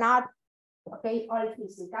 they are not, okay, all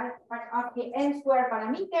physical, but of the n square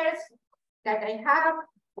parameters that I have,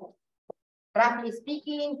 Roughly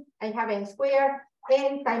speaking, I have n squared,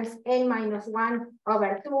 n times n minus 1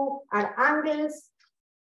 over 2 are angles,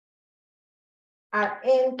 are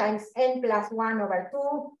n times n plus 1 over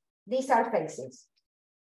 2. These are phases.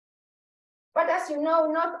 But as you know,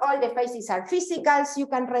 not all the phases are physical, so you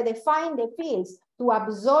can redefine the fields to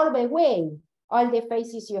absorb away all the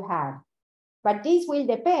phases you have. But this will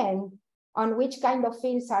depend on which kind of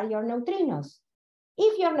fields are your neutrinos.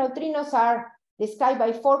 If your neutrinos are described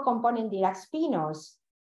by 4-component Dirac spinors,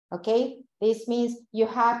 okay, this means you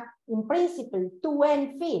have, in principle,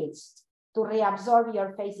 2n fields to reabsorb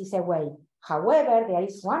your phases away. However, there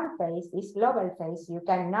is one phase, this global phase, you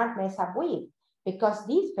cannot mess up with, because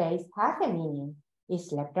this phase has a meaning,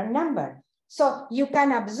 it's lepton number. So you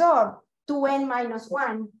can absorb 2n minus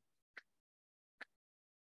 1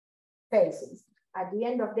 phases. At the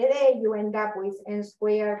end of the day, you end up with n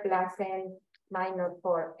squared plus n minus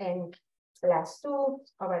 4n plus 2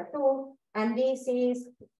 over 2. And this is,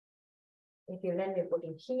 if you let me put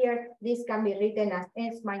it here, this can be written as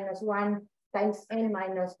s minus 1 times n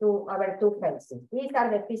minus 2 over 2 phases. These are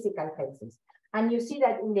the physical phases. And you see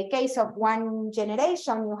that in the case of one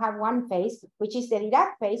generation, you have one phase, which is the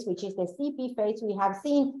Dirac phase, which is the CP phase we have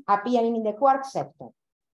seen appearing in the quark sector.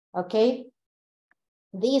 Okay?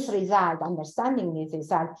 This result, understanding this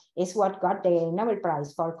result, is what got the Nobel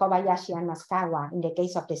Prize for Kobayashi and Masukawa in the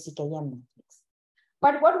case of the CKM matrix.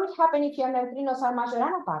 But what would happen if your neutrinos are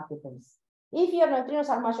Majorana particles? If your neutrinos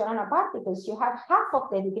are Majorana particles, you have half of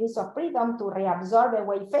the degrees of freedom to reabsorb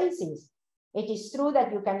away phases. It is true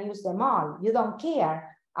that you can use them all. You don't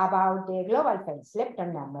care about the global phase,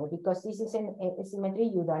 lepton number, because this is a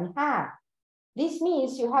symmetry you don't have. This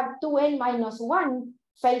means you have 2n minus 1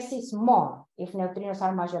 phases more if neutrinos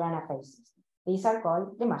are Majorana phases. These are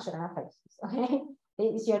called the Majorana phases. Okay?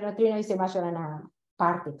 Your neutrino is a Majorana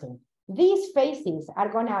particle. These phases are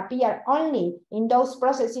going to appear only in those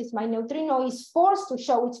processes my neutrino is forced to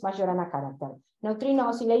show its Majorana character. Neutrino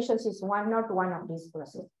oscillations is not one of these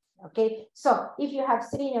processes. Okay, so if you have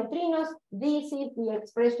 3 neutrinos, this is the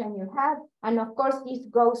expression you have, and of course this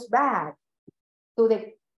goes back to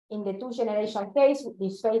the, in the 2-generation case,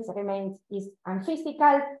 this phase remains is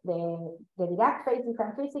unphysical, the Dirac phase is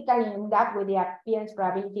unphysical, and end up with the appearance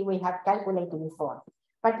probability we have calculated before.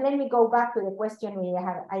 But let me go back to the question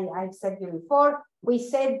I said you before. We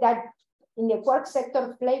said that in the quark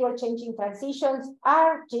sector, flavor changing transitions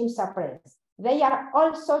are Jim suppressed. They are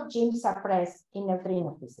also Jim suppressed in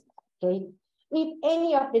neutrino physics. Okay, if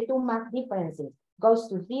any of the two mass differences goes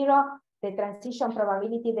to 0, the transition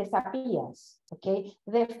probability disappears. Okay,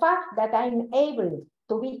 the fact that I'm able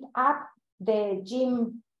to beat up the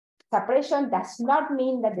Jim suppression does not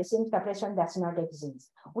mean that the Jim suppression does not exist.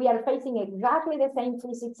 We are facing exactly the same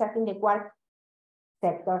physics as in the quark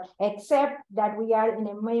sector, except that we are in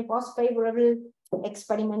a most favorable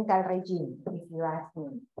experimental regime, if you ask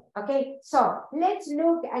me. Okay, so let's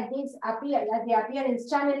look at this the appearance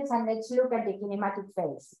channels, and let's look at the kinematic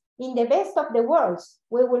phase. In the best of the worlds,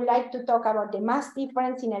 we would like to talk about the mass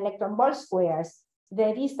difference in electron volt squares,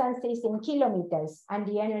 the distances in kilometers, and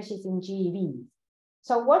the energies in GeV.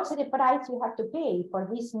 So what's the price you have to pay for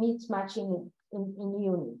this mismatch in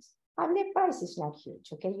units? And the price is not huge,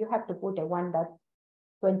 okay? You have to put a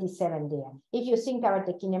 1.27 there. If you think about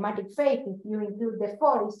the kinematic phase, if you include the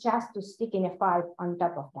 4, it's just to stick in a 5 on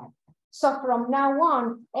top of that. So from now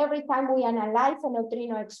on, every time we analyze a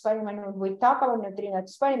neutrino experiment, when we talk about neutrino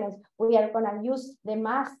experiments, we are going to use the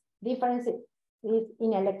mass differences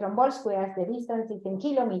in electron volt squares, the distances in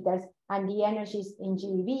kilometers, and the energies in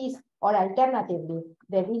GeVs, or alternatively,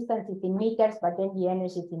 the distances in meters, but then the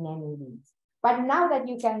energies in MeVs. But now that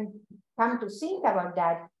you can come to think about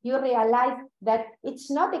that, you realize that it's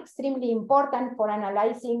not extremely important for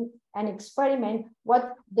analyzing an experiment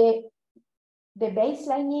what the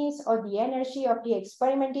baseline is or the energy of the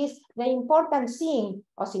experiment is. The important thing,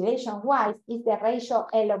 oscillation-wise, is the ratio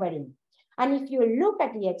L over E. And if you look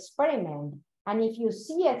at the experiment, and if you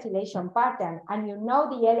see oscillation pattern, and you know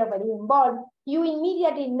the L over E involved, you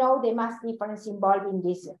immediately know the mass difference involved in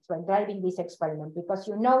this, driving this experiment, because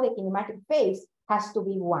you know the kinematic phase has to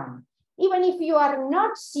be 1. Even if you are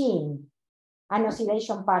not seeing an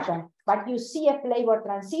oscillation pattern, but you see a flavor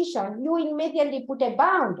transition, you immediately put a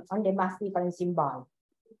bound on the mass difference involved.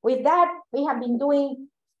 With that, we have been doing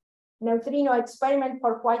neutrino experiment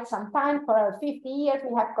for quite some time. For 50 years,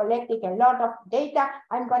 we have collected a lot of data.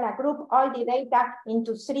 I'm going to group all the data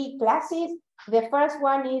into 3 classes. The first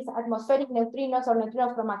one is atmospheric neutrinos or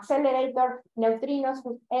neutrinos from accelerator, neutrinos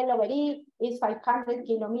whose L over E is 500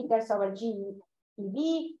 kilometers over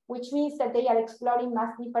GeV, which means that they are exploring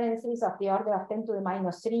mass differences of the order of 10 to the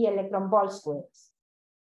minus 3 electron volt squares.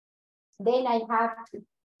 Then I have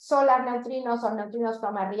solar neutrinos or neutrinos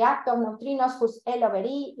from a reactor, neutrinos whose L over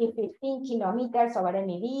E is 15 kilometers over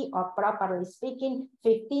MeV, or properly speaking,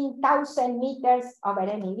 15,000 meters over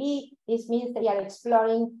MeV. This means they are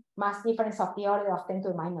exploring mass difference of the order of 10 to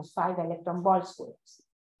the minus 5 electron volt squares.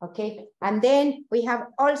 Okay, and then we have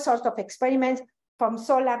all sorts of experiments from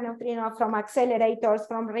solar neutrino, from accelerators,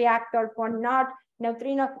 from reactor, from not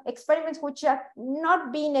neutrino experiments which have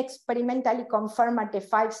not been experimentally confirmed at the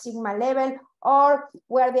 5 sigma level, or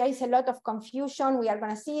where there is a lot of confusion. We are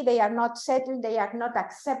going to see they are not settled, they are not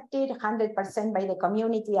accepted 100% by the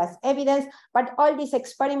community as evidence, but all this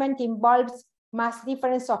experiment involves mass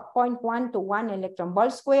difference of 0.1 to 1 electron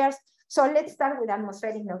volt squares. So let's start with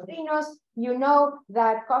atmospheric neutrinos. You know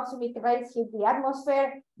that cosmic rays hit the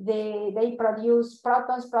atmosphere, they produce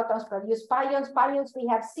protons, protons produce pions, pions we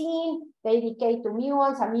have seen, they decay to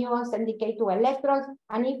muons, and muons then decay to electrons.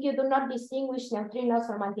 And if you do not distinguish neutrinos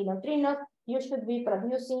from antineutrinos, you should be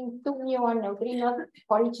producing 2 muon neutrinos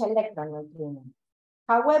for each electron neutrino.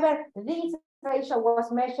 However, this ratio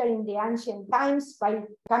was measured in the ancient times by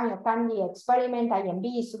Kamiokandi experiment,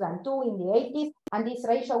 IMB, Sudan 2 in the 80s, and this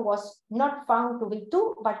ratio was not found to be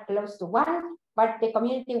 2, but close to 1, but the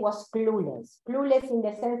community was clueless. Clueless in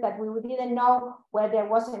the sense that we didn't know whether there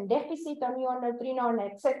was a deficit of muon neutrino and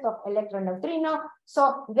excess of electron neutrino,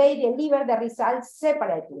 so they delivered the results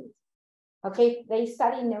separately. Okay, they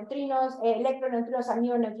study neutrinos, electron neutrinos and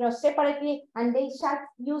muon neutrinos separately, and they just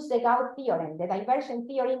use the Gauss theorem, the diversion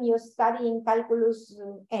theorem you study in calculus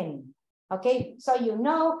N. Okay, so you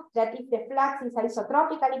know that if the flux is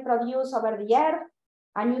isotropically produced over the Earth,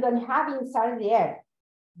 and you don't have inside the Earth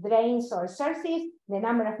drains or sources, the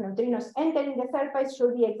number of neutrinos entering the surface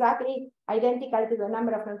should be exactly identical to the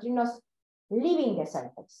number of neutrinos leaving the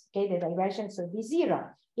surface. Okay, the diversion should be 0.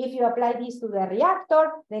 If you apply this to the reactor,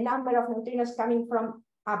 the number of neutrinos coming from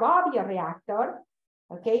above your reactor,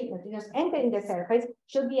 okay, neutrinos entering the surface,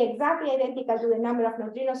 should be exactly identical to the number of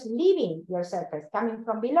neutrinos leaving your surface, coming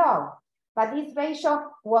from below. But this ratio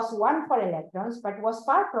was 1 for electrons, but was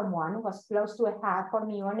far from 1, was close to 1/2 for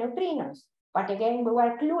muon neutrinos. But again, we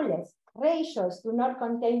were clueless. Ratios do not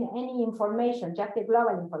contain any information, just the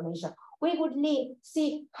global information. We would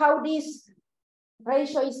see how this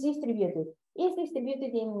ratio is distributed. Is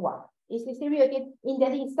distributed in what? Is distributed in the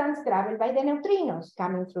distance traveled by the neutrinos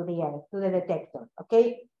coming through the Earth to the detector,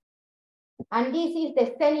 okay? And this is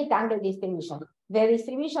the zenith angle distribution. The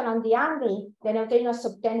distribution on the angle, the neutrinos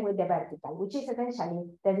subtend with the vertical, which is essentially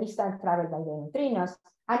the distance traveled by the neutrinos.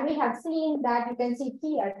 And we have seen that, you can see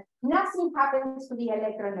here, nothing happens to the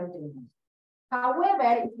electron neutrinos.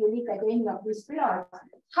 However, if you look at any of these plots,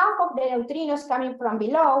 half of the neutrinos coming from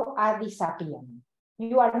below are disappearing.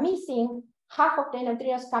 You are missing half of the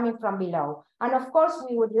neutrinos coming from below. And of course,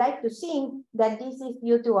 we would like to think that this is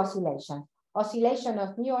due to oscillation. Oscillation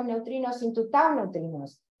of muon neutrinos into tau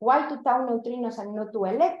neutrinos. Why to tau neutrinos and not to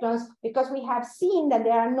electrons? Because we have seen that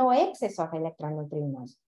there are no excess of electron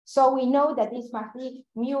neutrinos. So we know that this must be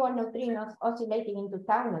muon neutrinos oscillating into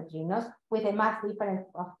tau neutrinos with a mass difference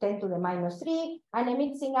of 10 to the minus 3 and a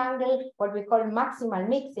mixing angle, what we call maximal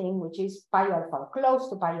mixing, which is pi over 4, close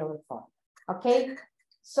to pi over 4. Okay?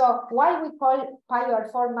 So why we call pi over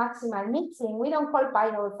 4 maximal mixing? We don't call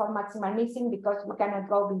pi over 4 maximal mixing because we cannot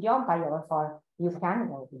go beyond pi over 4. You can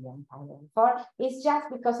go beyond pi over 4. It's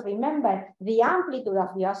just because, remember, the amplitude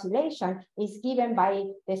of the oscillation is given by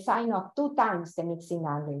the sine of 2 times the mixing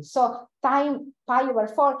angle. So time pi over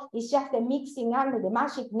 4 is just the mixing angle, the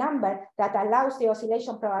magic number that allows the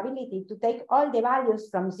oscillation probability to take all the values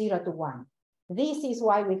from 0 to 1. This is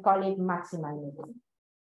why we call it maximal mixing.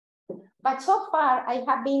 But so far, I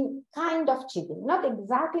have been kind of cheating, not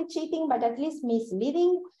exactly cheating, but at least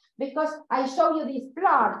misleading, because I show you this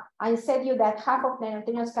plot and said you that half of the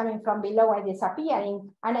neutrinos coming from below are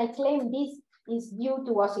disappearing, and I claim this is due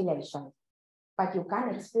to oscillation. But you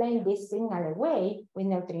can explain this signal away with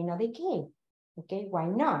neutrino decay. Okay, why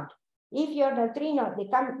not? If your neutrino, the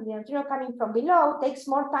neutrino coming from below takes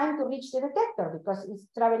more time to reach the detector because it's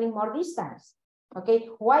traveling more distance. Okay,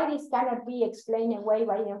 why this cannot be explained away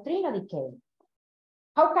by neutrino decay?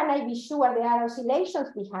 How can I be sure there are oscillations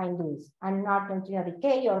behind this and not neutrino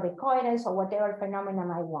decay or the coherence or whatever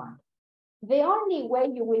phenomenon I want? The only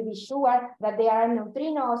way you will be sure that there are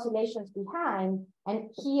neutrino oscillations behind, and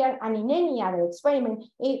here and in any other experiment,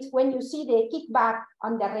 is when you see the kickback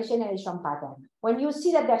on the regeneration pattern. When you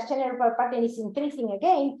see that the regeneration pattern is increasing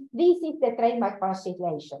again, this is the trademark for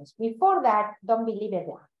oscillations. Before that, don't believe it.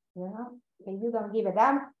 You know? You don't give a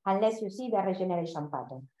damn unless you see the regeneration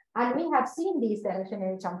pattern. And we have seen this, the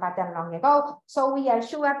regeneration pattern long ago, so we are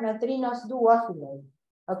sure neutrinos do oscillate.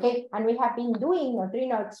 Okay, and we have been doing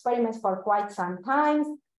neutrino experiments for quite some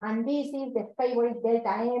time, and this is the favorite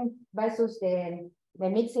delta M versus the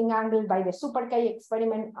mixing angle by the super K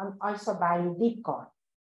experiment and also by deep core.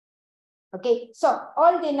 Okay, so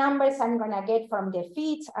all the numbers I'm gonna get from the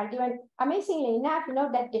feeds are given. Amazingly enough, you know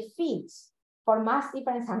that the feeds for mass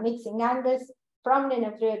difference and mixing angles from the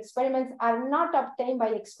neutrino experiments are not obtained by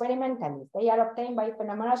experimentalists. They are obtained by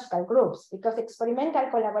phenomenological groups, because experimental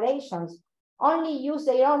collaborations only use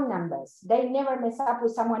their own numbers. They never mess up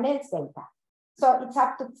with someone else's data. So it's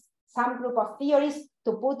up to some group of theorists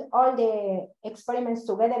to put all the experiments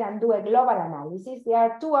together and do a global analysis. There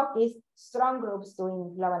are two of these strong groups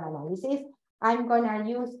doing global analysis. I'm gonna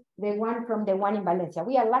use the one from the one in Valencia.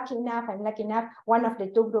 We are lucky enough, I'm lucky enough, one of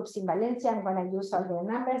the two groups in Valencia, I'm gonna use all the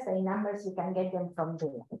numbers, you can get them from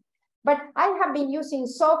there. But I have been using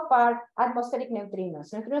so far atmospheric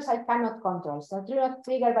neutrinos. Neutrinos I cannot control. Neutrinos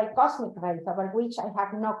triggered by cosmic rays over which I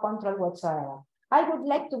have no control whatsoever. I would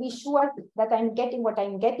like to be sure that I'm getting what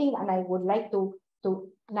I'm getting, and I would like to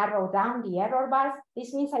narrow down the error bars.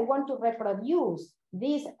 This means I want to reproduce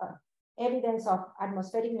this evidence of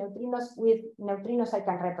atmospheric neutrinos with neutrinos I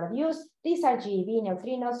can reproduce. These are GeV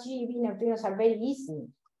neutrinos. GeV neutrinos are very easy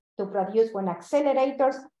to produce when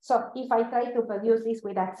accelerators. So if I try to produce this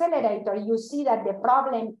with accelerator, you see that the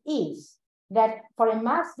problem is that for a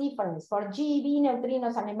mass difference, for GeV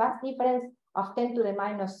neutrinos and a mass difference of 10 to the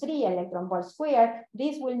minus 3 electron volt square,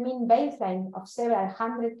 this will mean baseline of several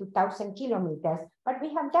hundred to 1,000 kilometers. But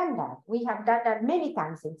we have done that. We have done that many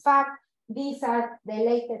times. In fact, these are the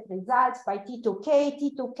latest results by T2K.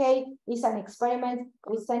 T2K is an experiment.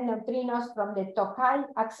 We send neutrinos from the Tokai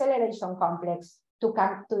acceleration complex to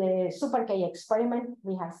come to the super K experiment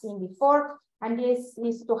we have seen before. And this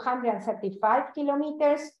is 235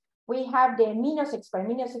 kilometers. We have the Minos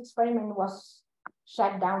experiment. Minos experiment was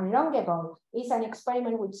shut down long ago. It's an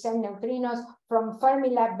experiment which sent neutrinos from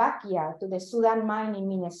Fermilab backyard to the Sudan mine in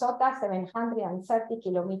Minnesota, 730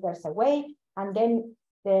 kilometers away. And then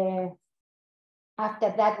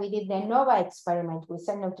after that, we did the NOVA experiment. We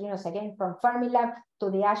sent neutrinos again from Fermilab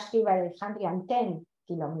to the Ash River, 110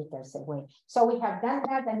 kilometers away. So we have done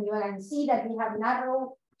that, and you can see that we have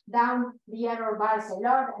narrowed down the error bars a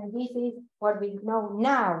lot, and this is what we know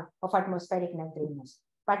now of atmospheric neutrinos.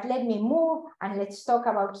 But let me move and let's talk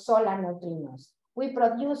about solar neutrinos. We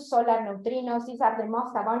produce solar neutrinos. These are the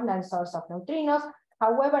most abundant source of neutrinos.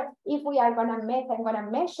 However, if we are gonna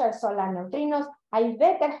measure solar neutrinos, I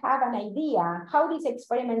better have an idea how these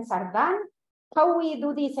experiments are done. How we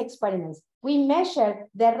do these experiments? We measure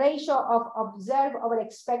the ratio of observed over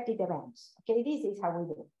expected events. Okay, this is how we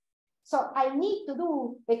do it. So I need to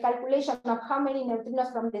do the calculation of how many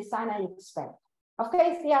neutrinos from the sun I expect. Of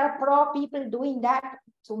course, there are pro people doing that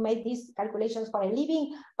to make these calculations for a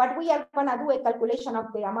living, but we are gonna do a calculation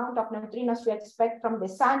of the amount of neutrinos we expect from the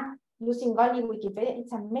sun using only Wikipedia.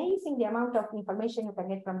 It's amazing the amount of information you can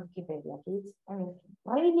get from Wikipedia. It's, I mean,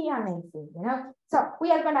 really amazing, you know? So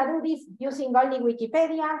we are gonna do this using only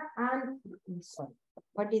Wikipedia and, sorry,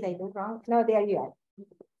 what did I do wrong? No, there you are.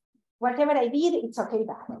 Whatever I did, it's okay.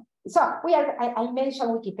 So we are, I mentioned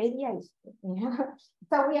Wikipedia.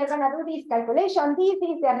 So we are gonna do this calculation. This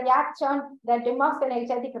is the reaction, that the most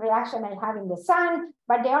energetic reaction I have in the sun.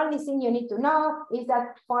 But the only thing you need to know is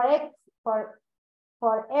that for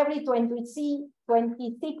every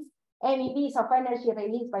 26 MeVs of energy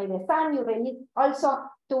released by the sun, you release also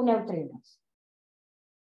 2 neutrinos.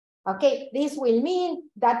 Okay, this will mean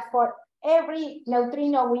that for every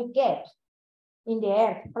neutrino we get in the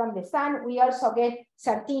Earth from the sun, we also get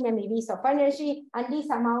 13 MeVs of energy, and this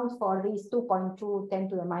amounts for these 2.2 10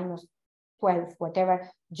 to the minus 12, whatever,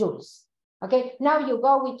 joules. Okay, now you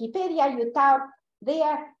go Wikipedia, you type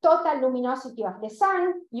their total luminosity of the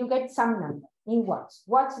sun, you get some number in watts.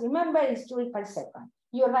 Watts, remember, is joule per second.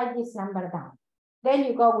 You write this number down. Then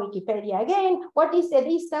you go Wikipedia again. What is the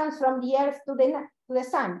distance from the Earth to the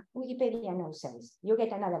sun? Wikipedia knows this. You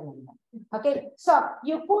get another number. Okay, so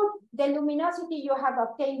you put the luminosity you have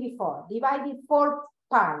obtained before, divided 4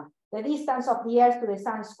 pi, the distance of the Earth to the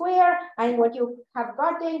sun square, and what you have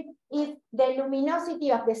gotten is the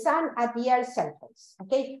luminosity of the sun at the Earth's surface.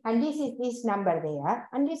 Okay, and this is this number there,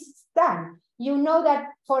 and this is done. You know that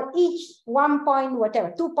for each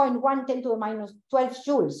 2.1 10 to the minus 12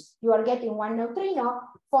 joules, you are getting 1 neutrino.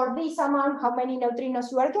 For this amount, how many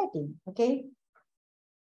neutrinos you are getting, okay?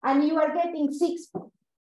 And you are getting 6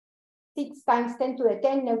 times 10 to the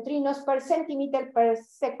 10 neutrinos per centimeter per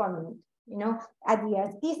second, you know, at the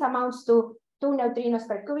Earth. This amounts to 2 neutrinos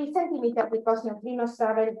per cubic centimeter, because neutrinos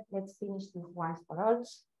travel, let's finish this once for all,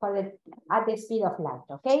 at the speed of light,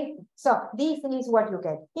 okay? So this is what you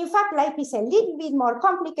get. In fact, life is a little bit more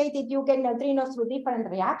complicated. You get neutrinos through different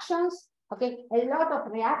reactions, okay? A lot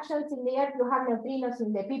of reactions in the earth. You have neutrinos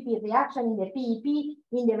in the PP reaction, in the PEP,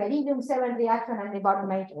 in the beryllium-7 reaction, and the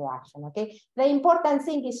bottom 8 reaction, okay? The important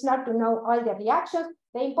thing is not to know all the reactions.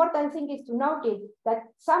 The important thing is to notice that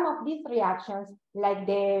some of these reactions, like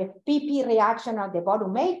the PP reaction or the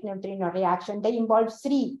bottom 8 neutrino reaction, they involve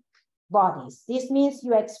 3 bodies. This means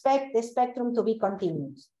you expect the spectrum to be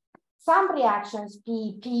continuous. Some reactions,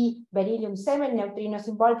 PEP, beryllium-7 neutrinos,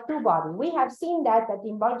 involve 2 bodies. We have seen that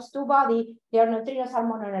involves 2 bodies. Their neutrinos are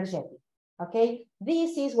monoenergetic. Okay,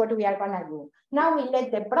 this is what we are going to do. Now we let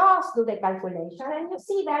the pros do the calculation, and you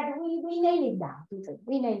see that we nail it down.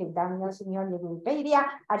 We nail it down using only Wikipedia,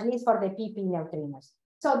 at least for the PP neutrinos.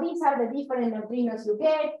 So these are the different neutrinos you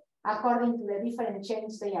get according to the different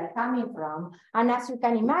chains they are coming from. And as you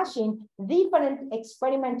can imagine, different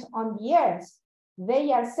experiments on the Earth,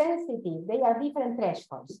 they are sensitive. They are different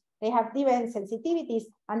thresholds. They have different sensitivities,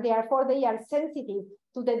 and therefore they are sensitive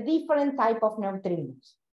to the different type of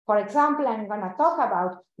neutrinos. For example, I'm going to talk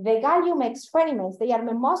about the gallium experiments. They are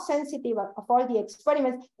the most sensitive of all the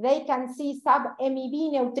experiments. They can see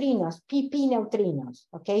sub-MeV neutrinos, PP neutrinos,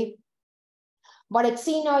 okay?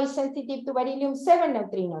 Borexino is sensitive to beryllium-7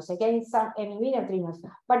 neutrinos, again, some MeV neutrinos.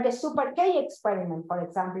 But the Super K experiment, for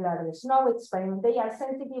example, or the SNOW experiment, they are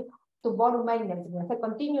sensitive to bottom 8 neutrinos, a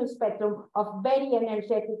continuous spectrum of very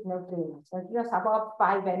energetic neutrinos, neutrinos above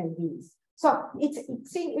 5 MeVs. So it's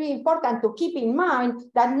really important to keep in mind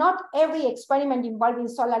that not every experiment involving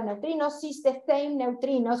solar neutrinos sees the same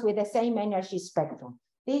neutrinos with the same energy spectrum.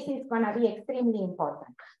 This is going to be extremely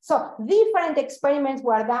important. So different experiments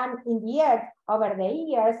were done in the Earth over the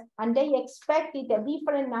years, and they expected a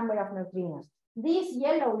different number of neutrinos. These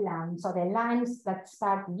yellow lines, or the lines that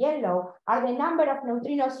start yellow, are the number of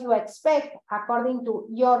neutrinos you expect according to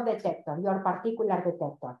your detector, your particular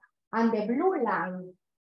detector. And the blue line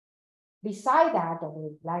beside that,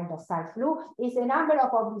 the line that starts blue, is the number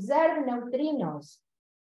of observed neutrinos,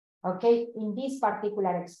 okay, in this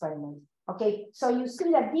particular experiment. Okay, so you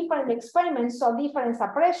see that different experiments saw different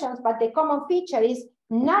suppressions, but the common feature is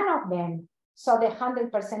none of them saw the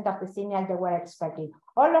 100% of the signal they were expecting.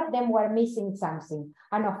 All of them were missing something.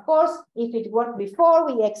 And of course, if it worked before,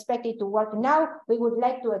 we expect it to work now. We would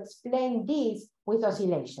like to explain this with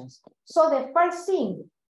oscillations. So the first thing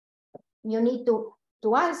you need to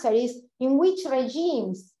answer is, in which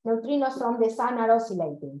regimes neutrinos from the sun are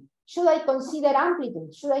oscillating? Should I consider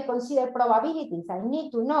amplitude? Should I consider probabilities? I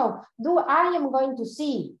need to know, do I am going to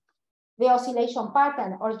see the oscillation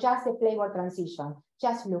pattern or just the flavor transition?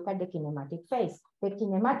 Just look at the kinematic phase. The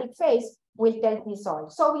kinematic phase will tell this all.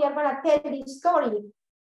 So we are going to tell this story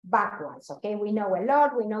backwards, okay? We know a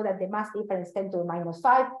lot. We know that the mass difference 10 to the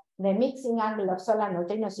 -5. The mixing angle of solar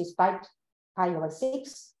neutrinos is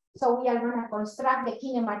pi/6. So we are going to construct the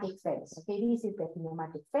kinematic phase. Okay, this is the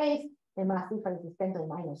kinematic phase. The mass difference is 10 to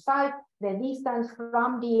the -5. The distance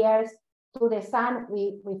from the Earth to the sun,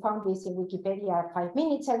 we found this in Wikipedia 5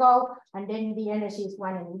 minutes ago. And then the energy is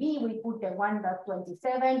 1 MeV. We put the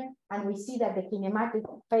 1.27, and we see that the kinematic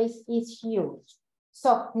phase is huge.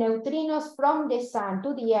 So neutrinos from the sun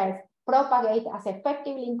to the Earth propagate as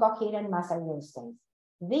effectively incoherent mass against states.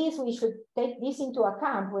 This, we should take this into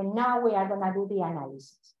account when now we are going to do the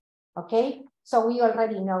analysis. Okay, so we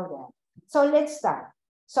already know that. So let's start.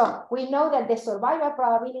 So we know that the survival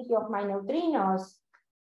probability of my neutrinos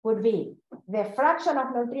would be the fraction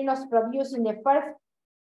of neutrinos produced in the first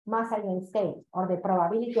mass eigen state, or the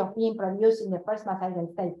probability of being produced in the first mass eigen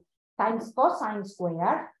state, times cosine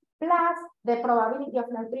squared, plus the probability of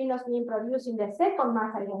neutrinos being produced in the second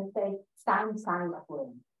mass eigen state times sine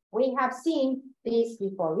squared. We have seen this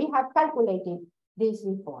before. We have calculated this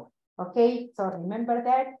before. Okay, so remember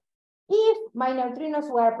that. If my neutrinos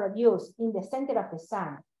were produced in the center of the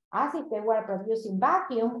sun, as if they were produced in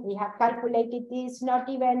vacuum, we have calculated this not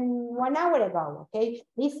even 1 hour ago, okay?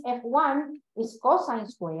 This F1 is cosine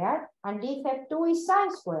squared, and this F2 is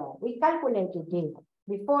sine squared. We calculated this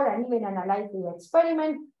before and even analyzed the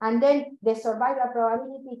experiment, and then the survival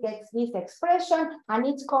probability gets this expression, and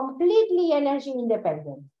it's completely energy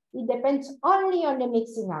independent. It depends only on the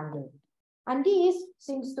mixing angle. And this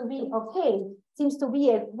seems to be okay, seems to be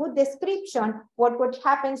a good description what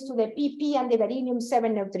happens to the PP and the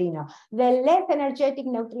beryllium-7 neutrino. The less energetic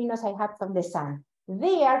neutrinos I have from the sun.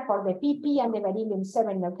 There, for the PP and the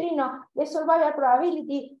beryllium-7 neutrino, the survival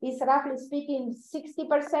probability is, roughly speaking,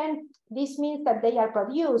 60%. This means that they are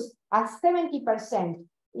produced at 70%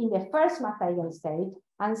 in the first mass eigenstate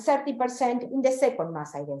and 30% in the second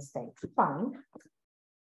mass eigenstate. Fine.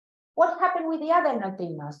 What happened with the other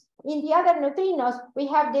neutrinos? In the other neutrinos, we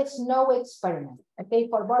have the snow experiment. Okay,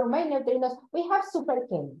 for Barenboim neutrinos, we have super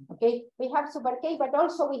K. Okay, we have super K, but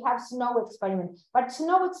also we have snow experiment. But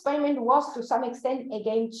snow experiment was to some extent a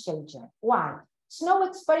game changer. Why? Snow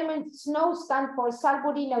experiment, SNOW stands for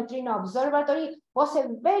Salisbury Neutrino Observatory, was a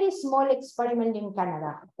very small experiment in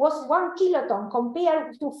Canada. Was 1 kiloton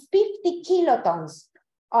compared to 50 kilotons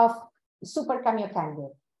of super Kamiokande.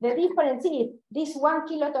 The difference is this 1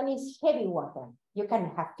 kiloton is heavy water. You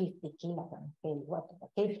can have 50 kiloton of heavy water,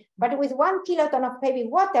 okay? But with 1 kiloton of heavy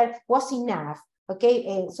water was enough,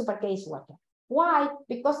 okay, super case water. Why?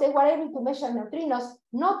 Because they were able to measure neutrinos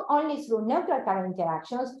not only through neutral current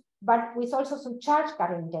interactions, but with also some charge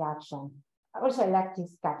current interaction. Also electric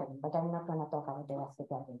scattering, but I'm not going to talk about electric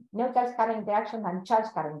scattering. Neutral current interaction and charge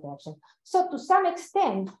current interaction. So to some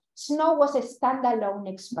extent, SNOW was a standalone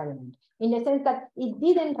experiment in the sense that it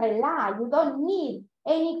didn't rely, you don't need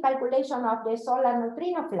any calculation of the solar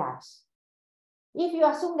neutrino flux. If you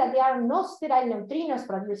assume that there are no sterile neutrinos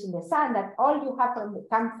produced in the sun, that all you have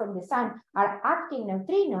come from the sun are active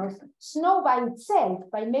neutrinos, SNOW by itself,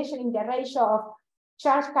 by measuring the ratio of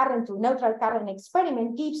charge current to neutral current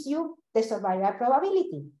experiment, gives you the survival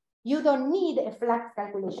probability. You don't need a flux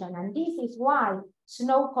calculation, and this is why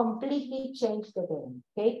SNOW completely changed the game,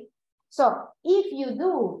 okay? So if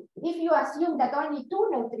you assume that only 2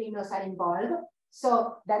 neutrinos are involved,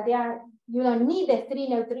 so that you don't need a 3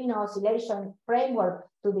 neutrino oscillation framework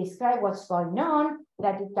to describe what's going on,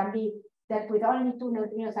 that it can be that with only 2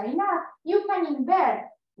 neutrinos are enough, you can invert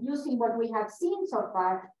using what we have seen so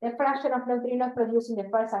far, the fraction of neutrinos produced in the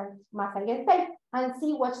first mass eigenstate, and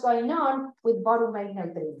see what's going on with Barenboim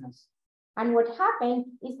neutrinos. And what happened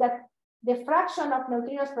is that the fraction of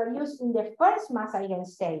neutrinos produced in the first mass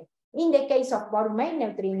eigenstate, in the case of Barenboim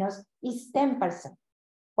neutrinos, is 10%,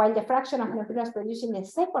 while the fraction of neutrinos produced in the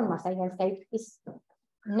second mass eigenstate is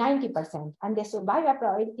 90%, and the survival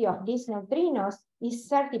probability of these neutrinos is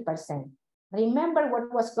 30%. Remember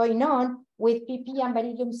what was going on with PP and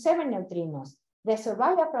beryllium-7 neutrinos. The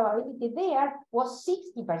survival probability there was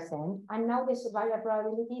 60%, and now the survival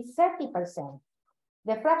probability is 30%.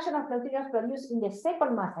 The fraction of neutrinos produced in the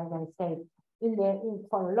second mass eigenstate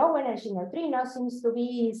for low energy neutrinos seems to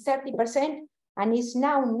be 30%, and is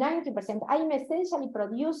now 90%. I'm essentially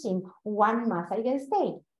producing 1 mass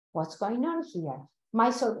eigenstate. What's going on here?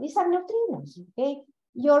 These are neutrinos, okay?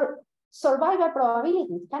 Your survival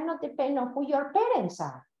probabilities cannot depend on who your parents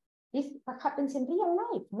are. This happens in real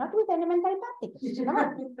life, not with elementary particles.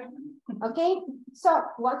 No. Okay, so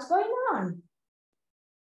what's going on?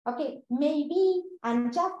 Okay, maybe,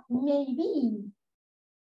 and just maybe,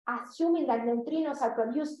 assuming that neutrinos are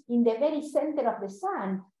produced in the very center of the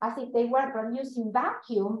sun, as if they were produced in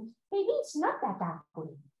vacuum, maybe it's not that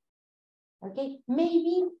accurate. Okay,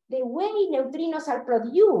 maybe the way neutrinos are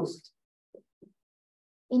produced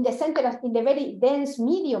in the center of, in the very dense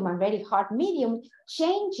medium and very hot medium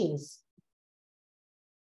changes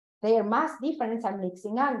their mass difference and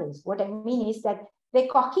mixing angles. What I mean is that the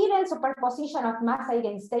coherent superposition of mass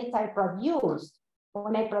eigenstates I produced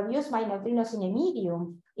when I produce my neutrinos in a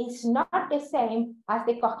medium is not the same as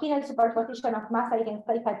the coherent superposition of mass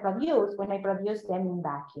eigenstates I produce when I produce them in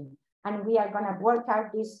vacuum. And we are going to work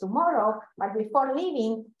out this tomorrow, but before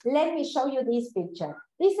leaving, let me show you this picture.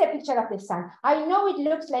 This is a picture of the sun. I know it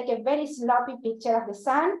looks like a very sloppy picture of the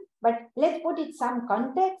sun, but let's put it some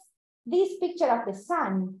context. This picture of the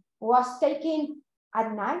sun was taken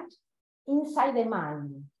at night inside the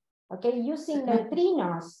mine, okay, using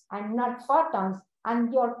neutrinos and not photons,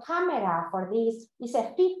 and your camera for this is a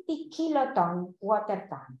 50 kiloton water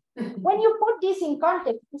tank. When you put this in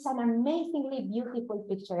context, it's an amazingly beautiful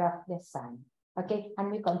picture of the sun, okay,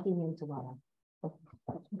 and we continue tomorrow.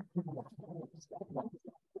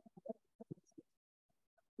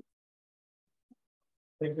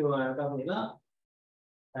 Thank you, Gabriela.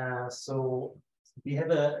 So we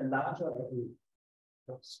have a larger,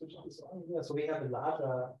 so we have a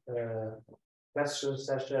larger question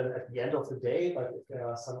session at the end of the day, but if there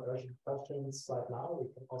are some urgent questions right now, we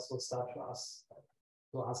can also start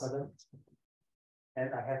to answer them.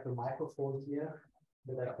 And I have the microphone here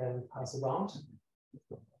that I can pass around.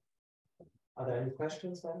 Are there any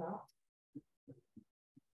questions right now?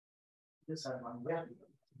 Yes, I have one. Yeah.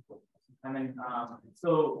 I mean,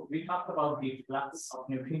 so we talked about the flux of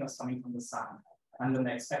neutrinos coming from the sun and then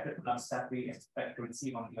the expected flux that we expect to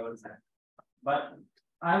receive on the other side. But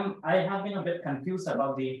I have been a bit confused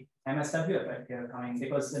about the MSW effect here coming,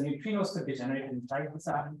 because the neutrinos could be generated inside the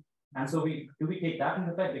sun, And so do we take that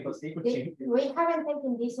into effect because they could change? We haven't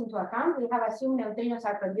taken this into account. We have assumed neutrinos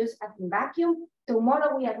are produced in vacuum.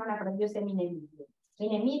 Tomorrow we are going to produce them in a medium.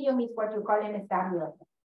 In a medium is what you call MSW.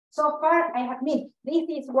 So far, this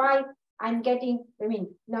is why I'm getting,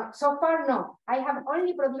 no, so far, no. I have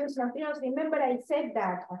only produced neutrinos. Remember, I said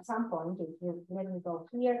that at some point. Let me go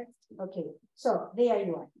here. Okay, so there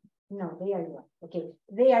you are. No, there you are. Okay,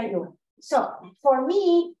 there you are. So for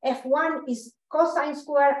me, F1 is cosine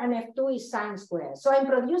square and F2 is sine square. So I'm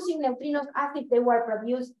producing neutrinos as if they were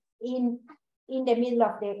produced in the middle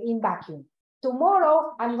of in vacuum.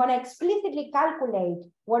 Tomorrow, I'm going to explicitly calculate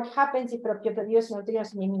what happens if you produce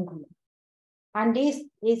neutrinos in a nucleus. And this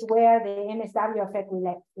is where the MSW effect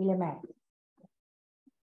will emerge.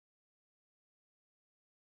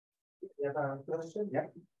 You have a question? Yeah.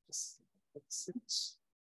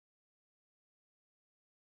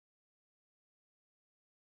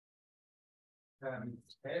 I have a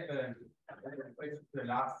question to the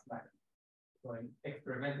last slide. So an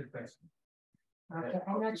experimental question. Okay,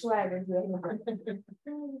 I'm not sure I will do anything.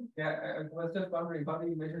 Yeah, I was just wondering, how do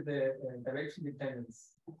you measure the direction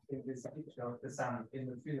dependence in this picture of the sun in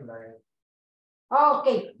the neutrino diagram?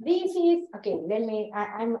 Okay, this is okay. Let me.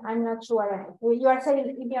 I'm not sure. You are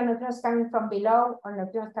saying if your neutrinos coming from below or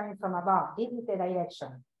neutrinos coming from above. This is the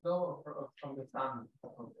direction. No, from the sun.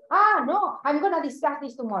 Ah, no. I'm gonna discuss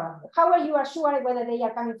this tomorrow. How are you sure whether they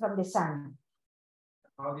are coming from the sun?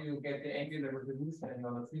 How do you get the angular resolution in the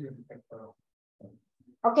neutrino detector?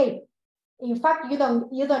 Okay. In fact, you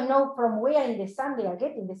don't know from where in the sun they are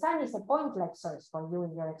getting. The sun is a point-like source for you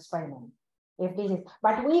in your experiment. If this is,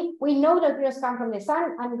 but we know that neutrinos come from the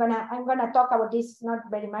sun. I'm gonna talk about this not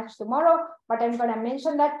very much tomorrow, but I'm gonna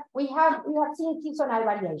mention that we have seen seasonal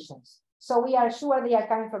variations. So we are sure they are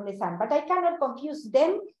coming from the sun, but I cannot confuse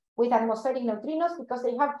them with atmospheric neutrinos because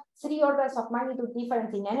they have 3 orders of magnitude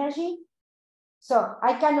difference in energy. So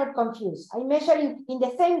I cannot confuse. I'm measuring in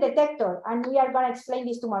the same detector, and we are going to explain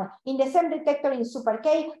this tomorrow. In the same detector in Super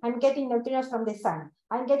K, I'm getting neutrinos from the sun.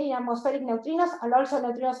 I'm getting atmospheric neutrinos and also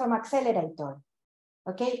neutrinos from accelerator.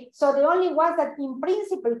 Okay, so the only ones that in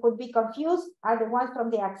principle could be confused are the ones from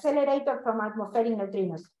the accelerator from atmospheric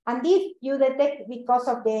neutrinos. And this you detect because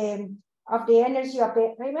of the energy of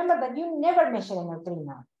the, remember that you never measure a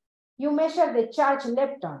neutrino. You measure the charged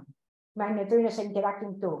lepton. My neutrinos are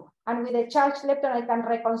interacting too. And with the charged lepton, I can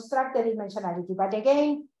reconstruct the dimensionality. But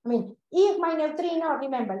again, if my neutrino,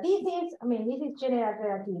 remember, this is general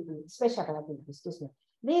relativity, special relativity, excuse me.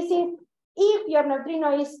 This is, if your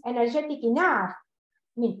neutrino is energetic enough,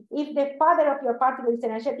 if the father of your particle is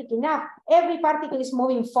energetic enough, every particle is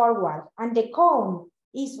moving forward and the cone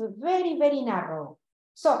is very, very narrow.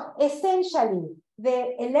 So essentially,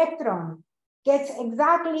 the electron gets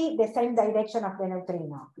exactly the same direction of the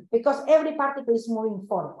neutrino because every particle is moving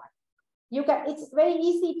forward. It's very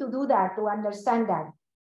easy to do that, to understand that.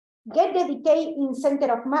 Get the decay in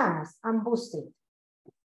center of mass and boost it.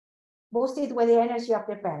 Boost it with the energy of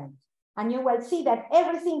the parent. And you will see that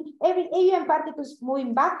every even particles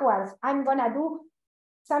moving backwards, I'm gonna do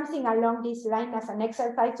something along this line as an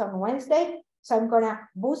exercise on Wednesday. So I'm gonna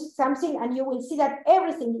boost something and you will see that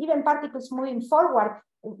everything, even particles moving forward,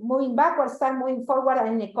 moving backwards, start moving forward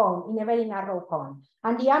in a cone, in a very narrow cone.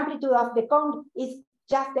 And the amplitude of the cone is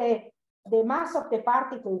just the mass of the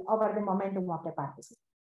particle over the momentum of the particle.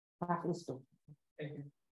 That is two. Thank you.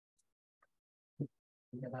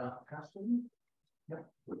 You have a question? Yeah.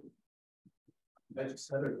 I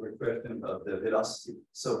just had a quick question about the velocity.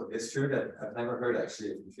 So it's true that I've never heard actually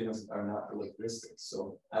if neutrinos are not relativistic.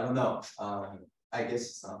 So I don't know. I guess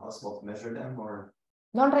it's not possible to measure them or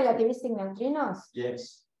non-relativistic neutrinos?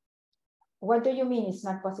 Yes. What do you mean it's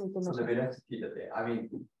not possible to measure? So the velocity that they, I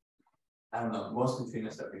don't know, most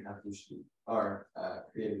neutrinos that we have usually are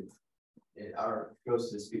created are close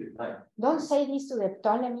to the speed of light. Don't say this to the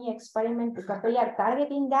Ptolemy experiment because they are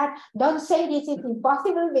targeting that. Don't say this is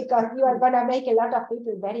impossible because you are going to make a lot of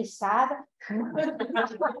people very sad. So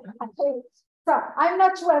I'm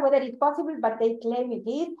not sure whether it's possible, but they claim it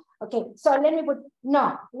is. Okay, so let me put,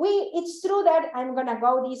 no, it's true that I'm going to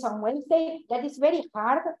go this on Wednesday. That is very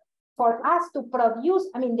hard for us to produce,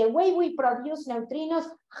 the way we produce neutrinos.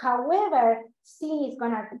 However, Steve is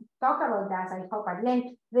going to talk about that, I hope, at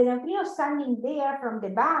length. The neutrinos standing there from the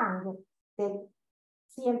bank,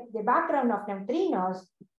 the background of neutrinos,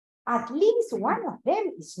 at least one of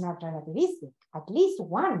them is not relativistic. At least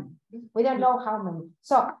one. We don't know how many.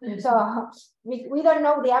 So we don't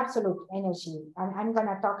know the absolute energy. And I'm going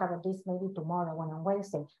to talk about this maybe tomorrow when on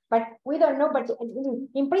Wednesday. But we don't know. But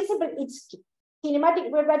in principle, it's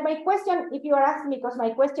kinematic. But my question, if you are asking me, because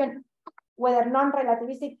my question whether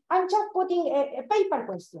non-relativistic. I'm just putting a paper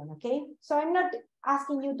question, okay? So I'm not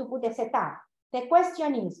asking you to put a setup. The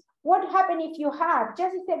question is, what happens if you have,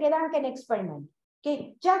 just as a Gedanken experiment,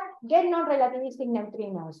 okay, just get non-relativistic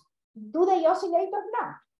neutrinos. Do they oscillate or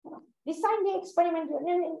not? Design the experiment,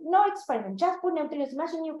 no experiment, just put neutrinos,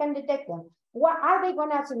 imagine you can detect them. What are they going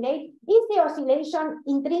to oscillate? Is the oscillation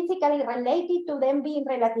intrinsically related to them being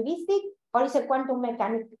relativistic, or is it a quantum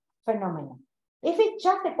mechanic phenomenon? If it's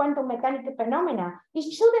just a quantum mechanical phenomena,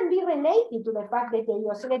 it shouldn't be related to the fact that they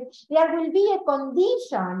oscillate. There will be a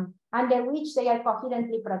condition under which they are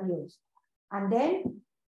coherently produced. And then,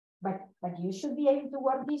 but you should be able to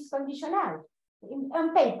work this condition out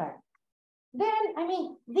on paper. Then, I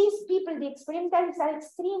mean, these people, the experimentalists, are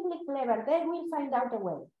extremely clever. They will find out a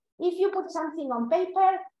way. If you put something on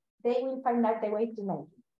paper, they will find out a way to make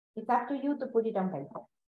it. It's up to you to put it on paper.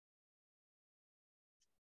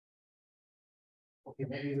 Okay,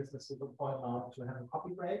 maybe this is a good point now to have a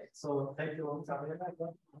coffee break. So thank you, Gabriela.